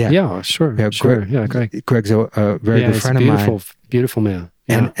 Yes. Yeah, Yeah. Sure. yeah. Sure. Yeah. Great. Greg's a very Yeah. good He's a friend of mine, beautiful man.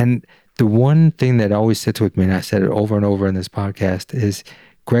 Yeah. and the one thing that always sits with me, and I said it over and over in this podcast, is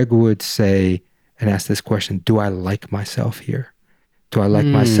Greg would say and ask this question: do I like myself here? Do I like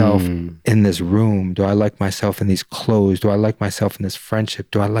myself in this room? Do I like myself in these clothes? Do I like myself in this friendship?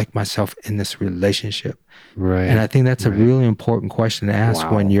 Do I like myself in this relationship? Right. And I think that's a right. really important question to ask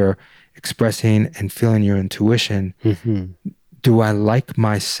Wow. when you're expressing and feeling your intuition. Mm-hmm. Do I like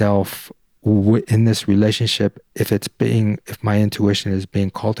myself in this relationship if my intuition is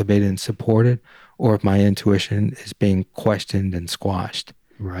being cultivated and supported, or if my intuition is being questioned and squashed?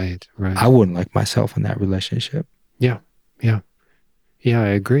 Right. Right. I wouldn't like myself in that relationship. Yeah. Yeah. Yeah. I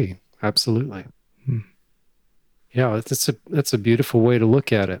agree. Absolutely. Yeah. That's a beautiful way to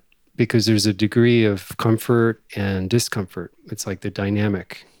look at it, because there's a degree of comfort and discomfort. It's like the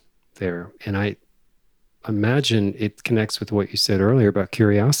dynamic there. And I imagine it connects with what you said earlier about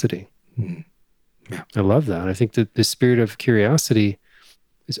curiosity. Yeah. I love that. I think that the spirit of curiosity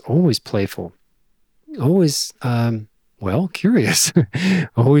is always playful, always, curious,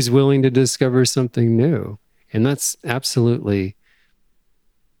 always willing to discover something new. And that's absolutely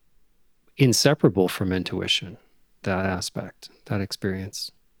inseparable from intuition, that aspect, that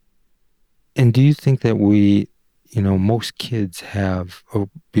experience. And do you think that most kids have a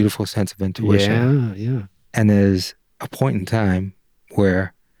beautiful sense of intuition? Yeah, yeah. And there's a point in time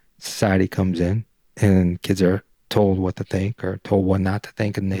where society comes in and kids are told what to think or told what not to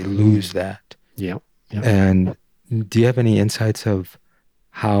think, and they lose that. Yeah. Yep. And do you have any insights of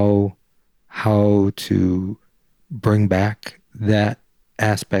how to bring back that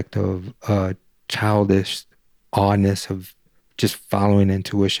aspect of childish awness of just following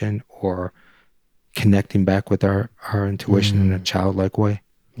intuition, or connecting back with our intuition in a childlike way?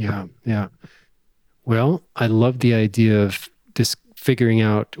 Yeah, yeah. Well, I love the idea of figuring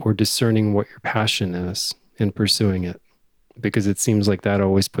out or discerning what your passion is and pursuing it, because it seems like that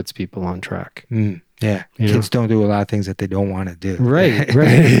always puts people on track. Yeah. Kids don't do a lot of things that they don't want to do. Right,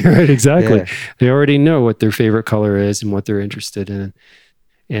 exactly. Yeah. They already know what their favorite color is and what they're interested in.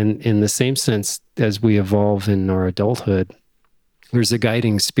 And in the same sense, as we evolve in our adulthood, there's a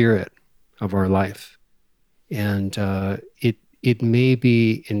guiding spirit of our life. And it may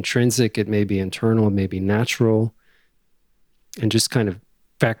be intrinsic, it may be internal, it may be natural, and just kind of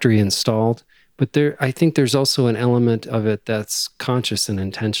factory installed. But I think there's also an element of it that's conscious and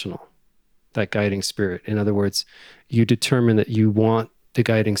intentional, that guiding spirit. In other words, you determine that you want the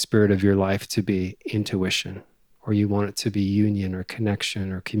guiding spirit of your life to be intuition, or you want it to be union or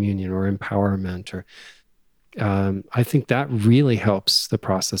connection or communion or empowerment. Or I think that really helps the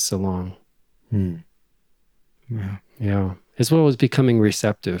process along. Yeah. As well as becoming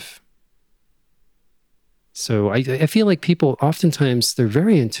receptive. So I feel like people, oftentimes they're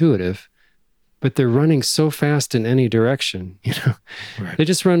very intuitive, but they're running so fast in any direction, Right. They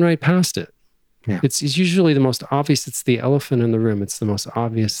just run right past it. Yeah. It's usually the most obvious. It's the elephant in the room. It's the most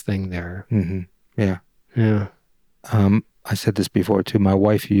obvious thing there. Mm-hmm. Yeah. Yeah. I said this before too. My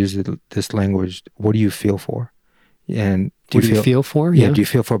wife uses this language. What do you feel for? And do you feel for? Yeah. Do you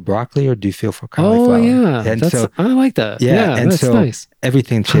feel for broccoli or do you feel for cauliflower? Oh yeah. And I like that. Yeah. And that's so nice.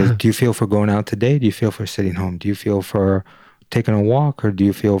 Everything changes. Do you feel for going out today? Do you feel for sitting home? Do you feel for taking a walk, or do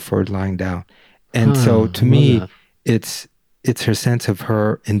you feel for lying down? And so to me, it's her sense of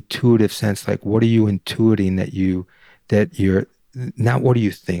her intuitive sense. Like, what are you intuiting that you're not what do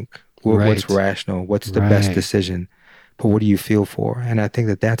you think? What's rational? What's the best decision? But what do you feel for? And I think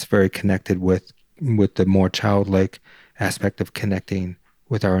that that's very connected with the more childlike aspect of connecting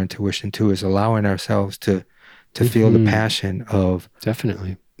with our intuition too, is allowing ourselves to feel the passion of,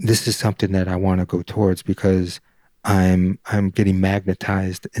 definitely, this is something that I want to go towards because I'm getting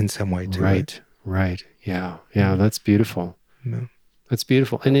magnetized in some way to it. Right. Yeah. Yeah. That's beautiful. Yeah. That's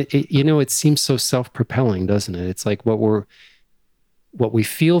beautiful. And it seems so self-propelling, doesn't it? It's like what we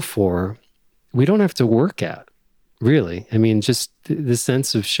feel for, we don't have to work at, really. I mean, just the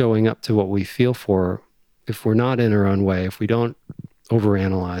sense of showing up to what we feel for, if we're not in our own way, if we don't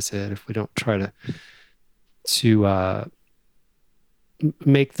overanalyze it, if we don't try to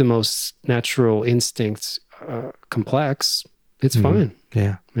make the most natural instincts complex, it's Mhm. fine.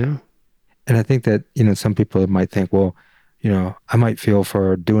 Yeah. Yeah. And I think that, some people might think, well, I might feel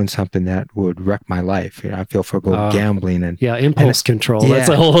for doing something that would wreck my life. I feel for go gambling and Yeah, impulse control. That's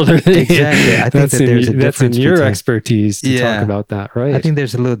yeah, a whole other thing. exactly. I think that there's a that's in difference your between, expertise to talk about that, right? I think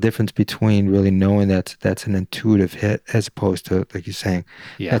there's a little difference between really knowing that that's an intuitive hit as opposed to, like you're saying,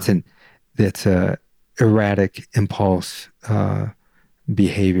 Yeah. that's a erratic impulse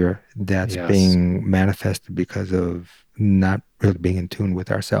behavior that's being manifested because of not really being in tune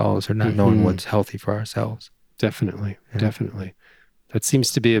with ourselves or not knowing what's healthy for ourselves. Definitely. That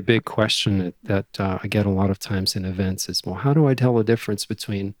seems to be a big question that I get a lot of times in events is, well, how do I tell the difference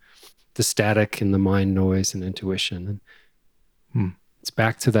between the static and the mind noise and intuition? And it's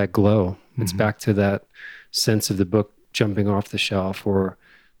back to that glow. It's back to that sense of the book jumping off the shelf, or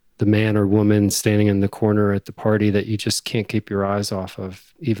the man or woman standing in the corner at the party that you just can't keep your eyes off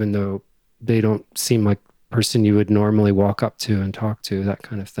of, even though they don't seem like a person you would normally walk up to and talk to, that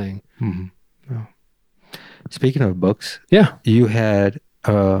kind of thing. Oh. Speaking of books, you had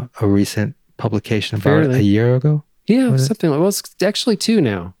a recent publication about a year ago? Yeah, something like, well, it's actually 2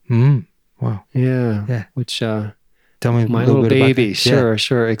 now. Wow. Yeah. Which, tell me my a little little bit baby, about that.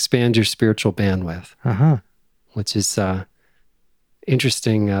 Sure. Expand Your Spiritual Bandwidth. Which is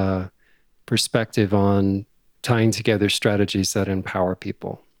interesting perspective on tying together strategies that empower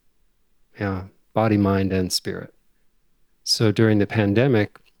people. Yeah, body, mind, and spirit. So during the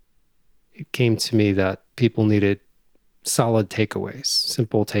pandemic, it came to me that people needed solid takeaways,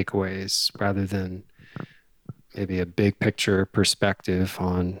 simple takeaways, rather than maybe a big picture perspective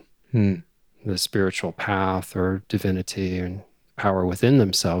on the spiritual path or divinity and power within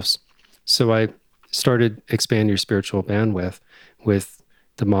themselves. So I started Expand Your Spiritual Bandwidth with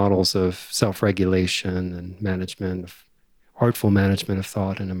the models of self-regulation and artful management of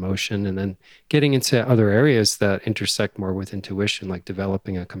thought and emotion, and then getting into other areas that intersect more with intuition, like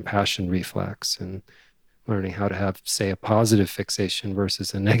developing a compassion reflex and learning how to have, say, a positive fixation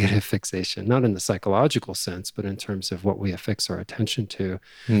versus a negative fixation, not in the psychological sense, but in terms of what we affix our attention to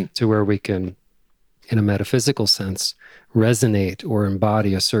where we can, in a metaphysical sense, resonate or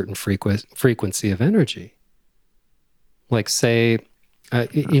embody a certain frequency of energy. Like, say,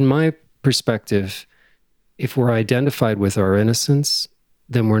 in my perspective, if we're identified with our innocence,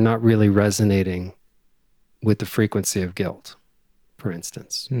 then we're not really resonating with the frequency of guilt, for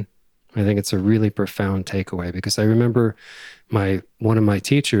instance. I think it's a really profound takeaway, because I remember one of my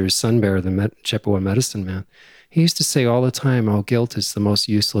teachers, Sun Bear, the Chippewa medicine man, he used to say all the time, oh, guilt is the most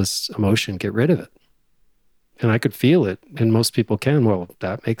useless emotion, get rid of it. And I could feel it, and most people can. Well,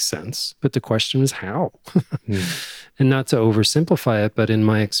 that makes sense. But the question is how? And not to oversimplify it, but in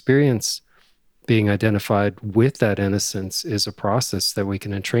my experience, being identified with that innocence is a process that we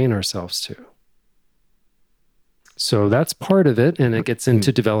can entrain ourselves to. So that's part of it, and it gets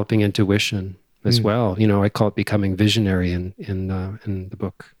into developing intuition as well. I call it becoming visionary in the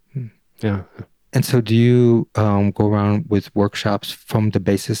book. Yeah. And so do you go around with workshops from the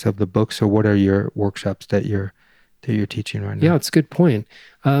basis of the books, or what are your workshops that you're teaching right now? Yeah, it's a good point.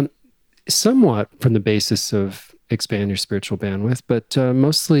 Somewhat from the basis of Expand Your Spiritual Bandwidth, but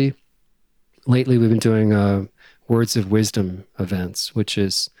mostly lately we've been doing Words of Wisdom events, which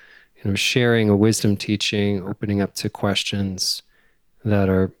is sharing a wisdom teaching, opening up to questions that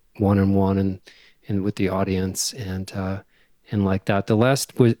are one-on-one and with the audience, and like that. The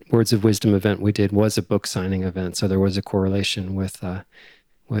last Words of Wisdom event we did was a book signing event, so there was a correlation with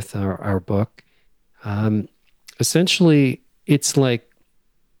our book. Essentially, it's like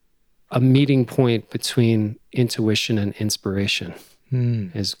a meeting point between intuition and inspiration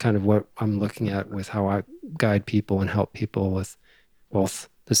is kind of what I'm looking at with how I guide people and help people with both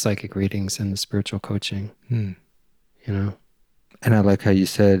the psychic readings and the spiritual coaching. And I like how you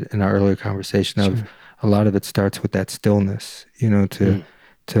said in our earlier conversation of a lot of it starts with that stillness,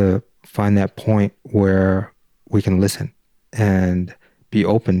 to find that point where we can listen and be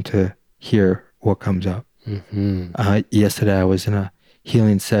open to hear what comes up. Yesterday I was in a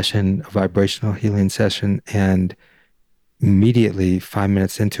healing session, a vibrational healing session, and immediately 5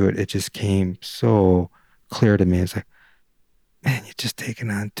 minutes into it, it just came so clear to me. It's like, man, you're just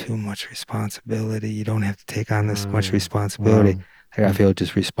taking on too much responsibility. You don't have to take on this much responsibility. Wow. Like, I feel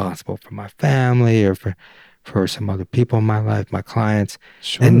just responsible for my family or for some other people in my life, my clients,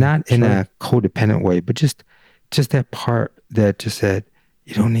 and not in a codependent way, but just that part that just said,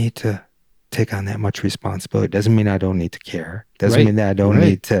 you don't need to take on that much responsibility. Doesn't mean I don't need to care. Doesn't mean that I don't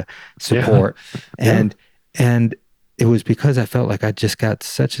need to support. And it was because I felt like I just got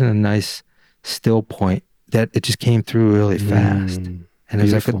such a nice still point that it just came through really fast. And it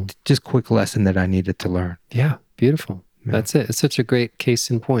was like Beautiful. a just quick lesson that I needed to learn. Yeah, beautiful. Yeah. That's it. It's such a great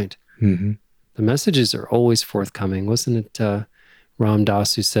case in point. Mm-hmm. The messages are always forthcoming. Wasn't it Ram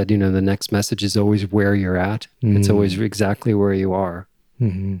Dass who said, the next message is always where you're at. It's always exactly where you are.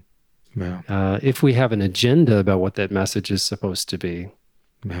 Mm-hmm. Yeah. If we have an agenda about what that message is supposed to be,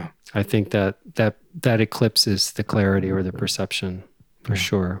 Yeah. I think that eclipses the clarity or the perception for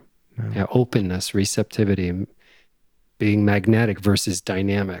sure. Yeah, openness, receptivity, being magnetic versus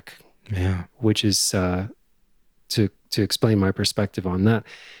dynamic. Yeah. Which is to explain my perspective on that.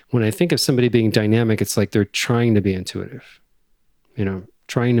 When I think of somebody being dynamic, it's like they're trying to be intuitive,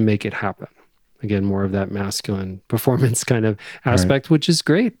 trying to make it happen. Again, more of that masculine performance kind of aspect, which is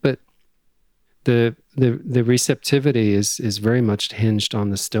great, but the receptivity is very much hinged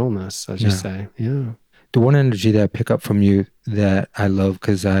on the stillness, as you say. Yeah. The one energy that I pick up from you that I love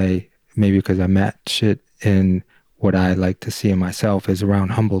because I match it in what I like to see in myself is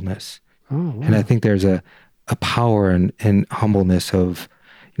around humbleness. Oh, wow. And I think there's a power in humbleness of,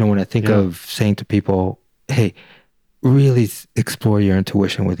 when I think of saying to people, hey, really explore your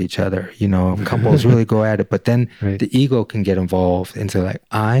intuition with each other. Couples really go at it, but then the ego can get involved into like,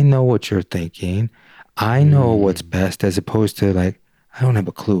 I know what you're thinking. I know what's best, as opposed to like, I don't have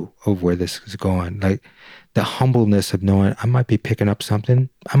a clue of where this is going. Like the humbleness of knowing I might be picking up something.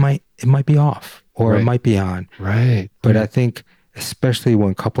 It might be off or it might be on. Right. But I think especially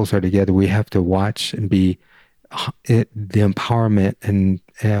when couples are together, we have to watch and be the empowerment and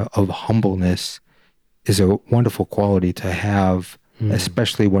of humbleness is a wonderful quality to have,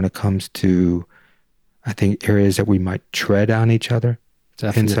 especially when it comes to, I think, areas that we might tread on each other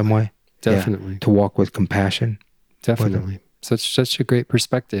in some way. Definitely. Yeah, to walk with compassion. Definitely. Such a great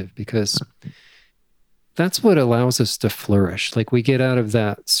perspective, because that's what allows us to flourish. Like we get out of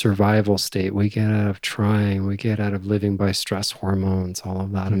that survival state, we get out of trying, we get out of living by stress hormones, all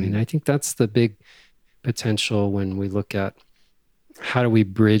of that. I mean, I think that's the big potential when we look at how do we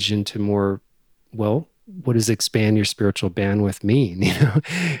bridge into more, what does expand your spiritual bandwidth mean?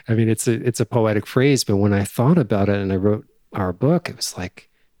 I mean, it's a poetic phrase, but when I thought about it and I wrote our book, it was like,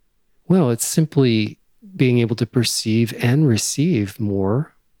 it's simply being able to perceive and receive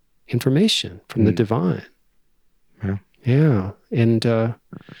more information from the divine. Yeah. And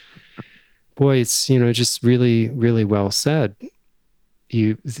boy, it's, just really, really well said.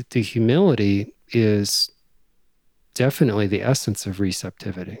 The humility is definitely the essence of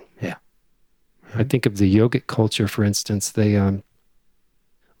receptivity. Yeah. I think of the yogic culture, for instance. They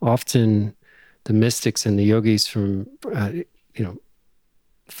often, the mystics and the yogis from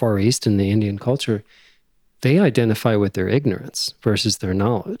Far East in the Indian culture, they identify with their ignorance versus their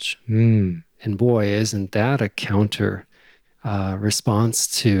knowledge. And boy, isn't that a counter response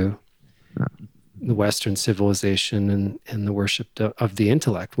to the Western civilization and the worship of the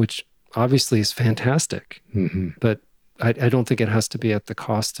intellect, which obviously is fantastic. But I don't think it has to be at the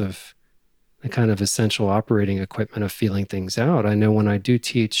cost of the kind of essential operating equipment of feeling things out. I know when I do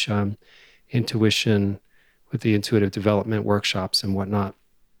teach intuition with the intuitive development workshops and whatnot,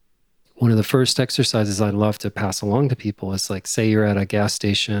 one of the first exercises I love to pass along to people is like, say you're at a gas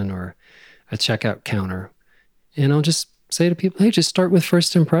station or a checkout counter, and I'll just say to people, hey, just start with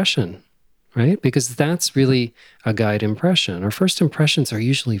first impression, right? Because that's really a guide impression. Our first impressions are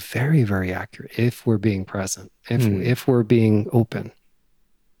usually very, very accurate if we're being present, if we're being open.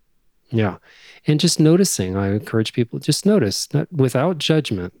 Yeah. And just noticing, I encourage people, just notice, without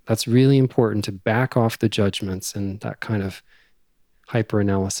judgment. That's really important, to back off the judgments and that kind of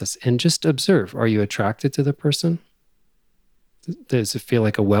hyper-analysis, and just observe. Are you attracted to the person? Does it feel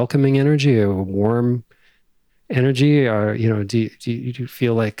like a welcoming energy, a warm energy? Or, do you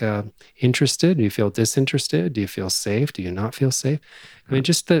feel like interested? Do you feel disinterested? Do you feel safe? Do you not feel safe? I mean,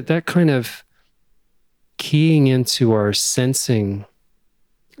 just that kind of keying into our sensing,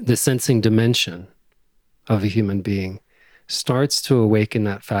 the sensing dimension of a human being starts to awaken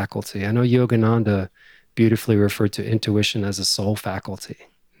that faculty. I know Yogananda beautifully referred to intuition as a soul faculty.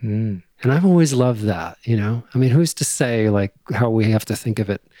 And I've always loved that, I mean, who's to say like how we have to think of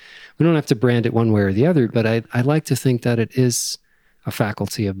it? We don't have to brand it one way or the other, but I like to think that it is a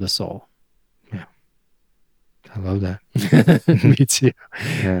faculty of the soul. Yeah. I love that. Me too.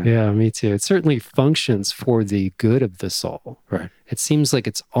 Yeah, me too. It certainly functions for the good of the soul. Right. It seems like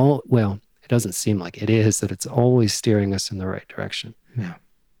it's it doesn't seem like it is, that it's always steering us in the right direction. Yeah.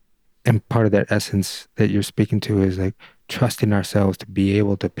 And part of that essence that you're speaking to is like trusting ourselves to be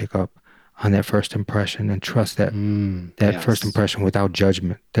able to pick up on that first impression and trust that first impression without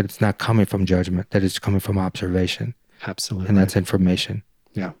judgment, that it's not coming from judgment, that it's coming from observation. Absolutely. And that's information.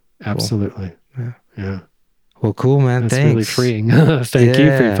 Yeah, absolutely. Cool. Yeah. Well, cool, man. That's Thanks. really freeing. Thank you,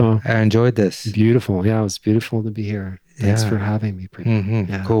 Prepo. I enjoyed this. Beautiful. Yeah, it was beautiful to be here. Thanks for having me, Prepo.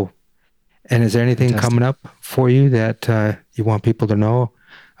 Yeah. Cool. And is there anything coming up for you that you want people to know?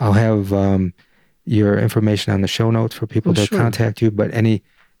 I'll have your information on the show notes for people to contact you, but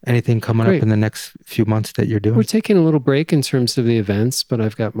anything coming up in the next few months that you're doing? We're taking a little break in terms of the events, but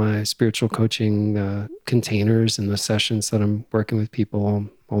I've got my spiritual coaching containers and the sessions that I'm working with people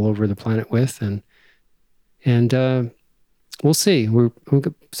all over the planet with. And we'll see. We've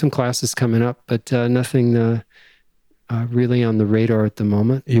got some classes coming up, but nothing really on the radar at the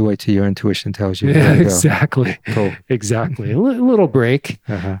moment. You wait till your intuition tells you. Yeah, exactly. Cool. Exactly. A little break.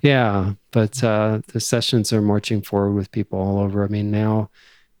 Yeah. But the sessions are marching forward with people all over. I mean, now,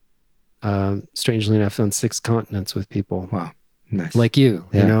 strangely enough, on 6 continents with people. Wow. Nice. Like you.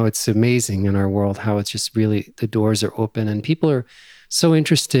 You know, it's amazing in our world how it's just really, the doors are open and people are so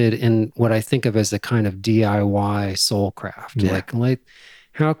interested in what I think of as a kind of DIY soul craft. Like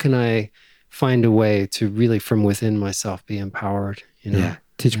how can I find a way to really from within myself be empowered, you know? Yeah.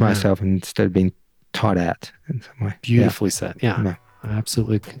 Teach myself instead of being taught at in some way. Beautifully said. Yeah. I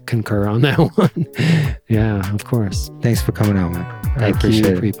absolutely concur on that one. Yeah, of course. Thanks for coming out, man. I appreciate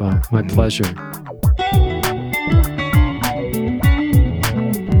it. Prepo. My pleasure.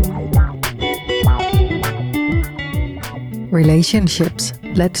 Relationships,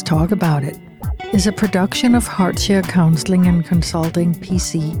 Let's Talk About It, is a production of Heartshare Counseling and Consulting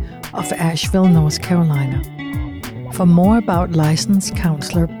PC of Asheville, North Carolina. For more about licensed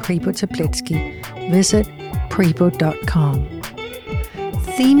counselor Prepo Teplitsky, visit prepo.com.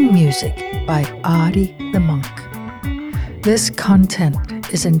 Theme music by Artie the Monk. This content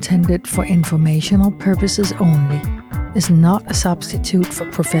is intended for informational purposes only, is not a substitute for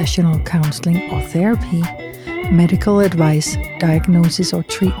professional counseling or therapy, medical advice, diagnosis, or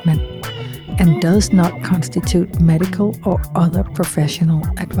treatment, and does not constitute medical or other professional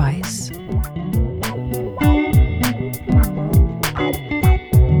advice.